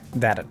turn back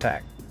that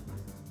attack.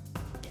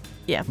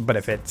 Yeah. But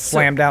if it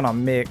slammed down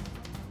on Mick,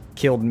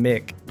 killed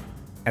Mick,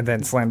 and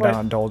then slammed down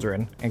on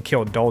Doldrin and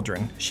killed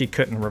Doldrin, she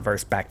couldn't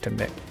reverse back to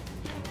Mick.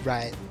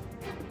 Right.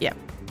 Yeah.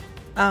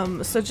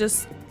 So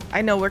just,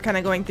 I know we're kind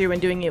of going through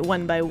and doing it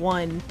one by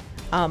one.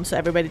 So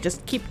everybody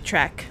just keep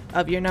track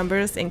of your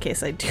numbers in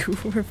case I do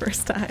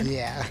reverse time.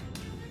 Yeah.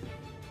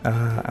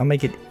 I'll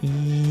make it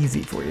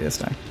easy for you this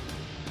time.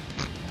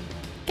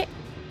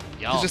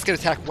 Y'all. He's just gonna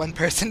attack one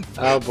person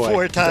Oh, boy.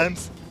 4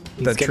 times.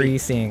 The getting- tree,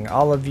 seeing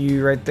all of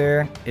you right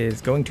there,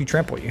 is going to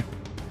trample you.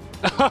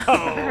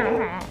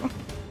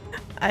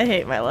 I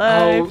hate my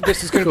Oh, life.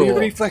 this is gonna be a Cool.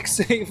 reflex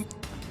save.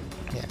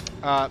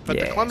 But the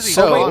Yeah. clumsy's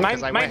So- gone wait,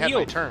 because I might have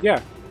my turn. Yeah.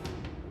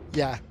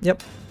 Yeah.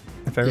 Yep.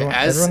 If everyone,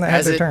 as- everyone that has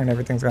as their it- turn,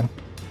 everything's gone.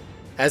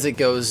 As it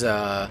goes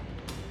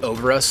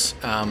over us,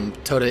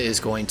 Toda is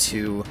going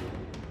to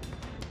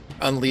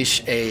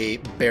unleash a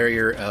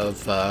barrier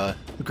of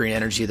green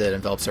energy that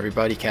envelops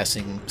everybody,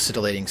 casting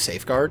Scintillating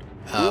Safeguard,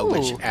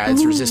 which Ooh.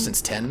 adds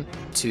resistance 10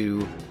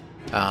 to.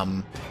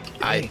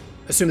 I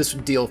assume this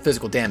would deal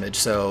physical damage,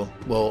 so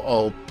we'll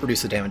all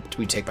reduce the damage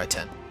we take by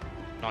 10.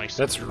 Nice.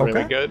 That's really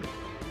Okay. good.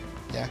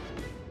 Yeah.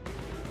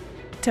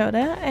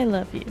 Toda, I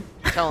love you.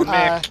 Tell him,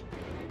 Mick.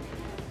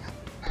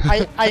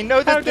 I know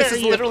How that this dare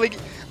is you. literally.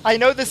 I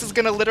know this is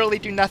gonna literally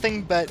do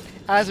nothing, but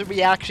as a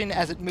reaction,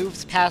 as it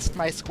moves past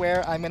my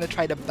square, I'm gonna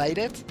try to bite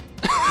it.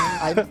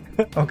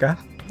 Okay.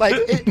 Like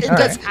it All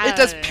does. right. It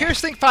does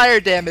piercing fire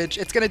damage.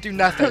 It's gonna do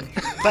nothing,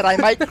 but I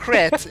might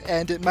crit,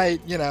 and it might,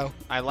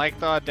 I like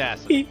the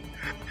audacity.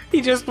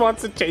 He just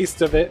wants a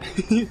taste of it.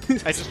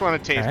 I just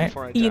want to taste Alright.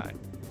 before I You- die.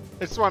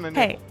 I just want to know.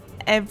 Hey,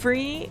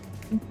 every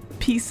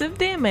piece of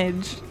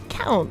damage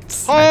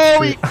counts.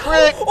 Holy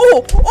crit!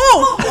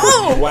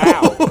 Oh!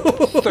 Wow.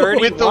 31.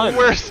 With the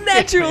worst.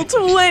 Natural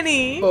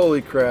 20!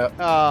 Holy crap.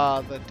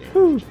 Ah, the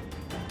damage.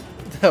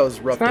 That was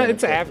rough.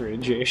 It's damage.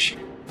 average-ish.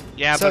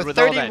 Yeah, So but with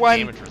all that 31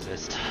 damage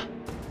resist.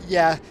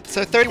 yeah.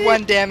 So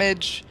 31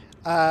 damage,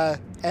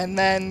 and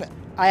then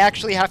I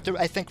actually have to,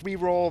 I think,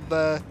 re-roll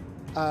the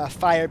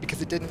fire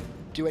because it didn't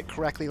do it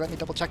correctly. Let me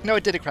double check. No,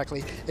 it did it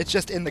correctly. It's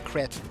just in the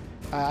crit.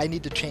 I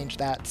need to change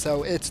that.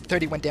 So it's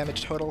 31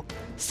 damage total.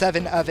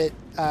 7 of it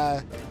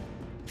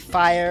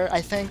fire,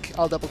 I think.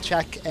 I'll double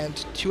check, and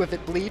 2 of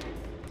it bleed.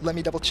 Let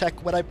me double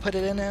check what I put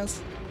it in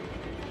as.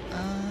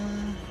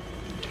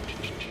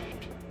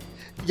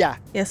 Yeah,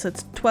 Yeah, so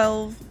it's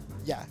 12.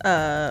 yeah.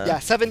 Uh, Yeah,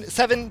 seven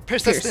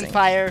persistent piercing.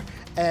 fire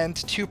and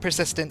 2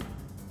 persistent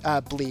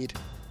bleed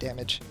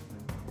damage.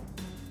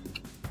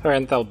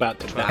 Orenthal about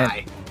to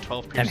die.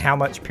 12 And piercing. how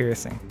much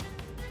piercing?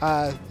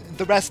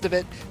 The rest of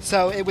it,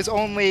 so it was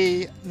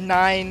only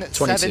 9, 7,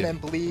 22.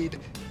 and bleed,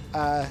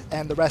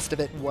 and the rest of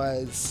it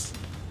was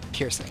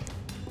piercing.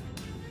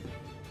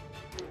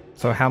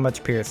 So how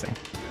much piercing?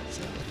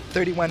 So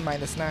 31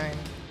 minus 9.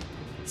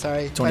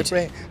 Sorry,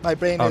 22. my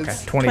brain Okay,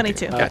 is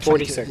 22. Gotcha.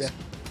 46. yeah.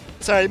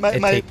 Sorry, my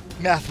It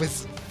math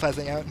was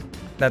fuzzing out.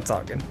 That's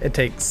all good. It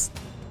takes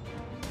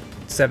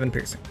 7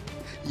 piercing.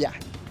 Yeah.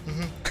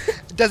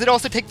 Does it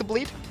also take the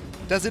bleed?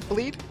 Does it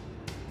bleed?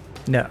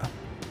 No.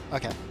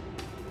 Okay.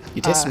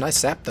 You taste some nice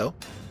sap, though.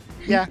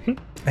 Yeah.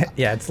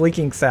 Yeah, it's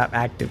leaking sap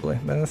actively,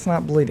 but it's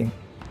not bleeding.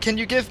 Can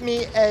you give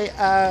me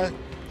a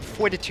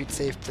fortitude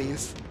save,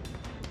 please?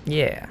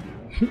 Yeah.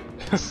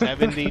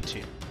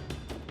 72.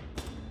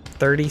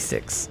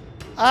 36.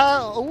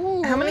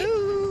 Ooh, How many?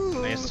 ooh.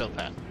 They still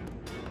pass.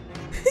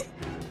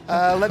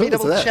 Let me Who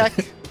was double that? check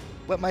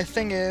what my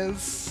thing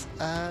is.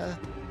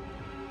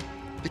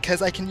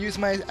 Because I can use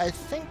my, I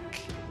think,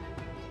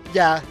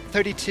 yeah,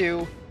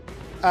 32.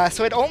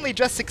 So it only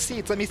just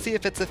succeeds. Let me see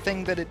if it's a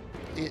thing that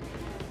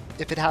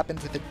if it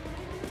happens, if it,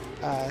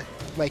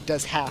 like,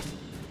 does half.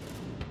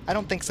 I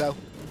don't think so.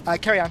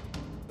 Carry on.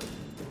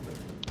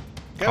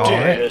 Go. All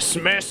right.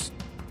 Dismiss.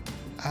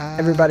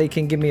 Everybody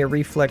can give me a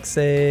reflex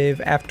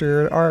save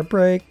after our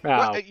break. Oh.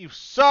 What? You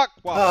suck.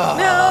 Wow.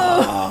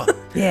 Ah.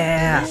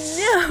 Yeah.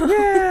 No.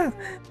 Yeah.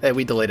 Hey,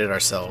 we delayed it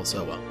ourselves.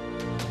 Oh well.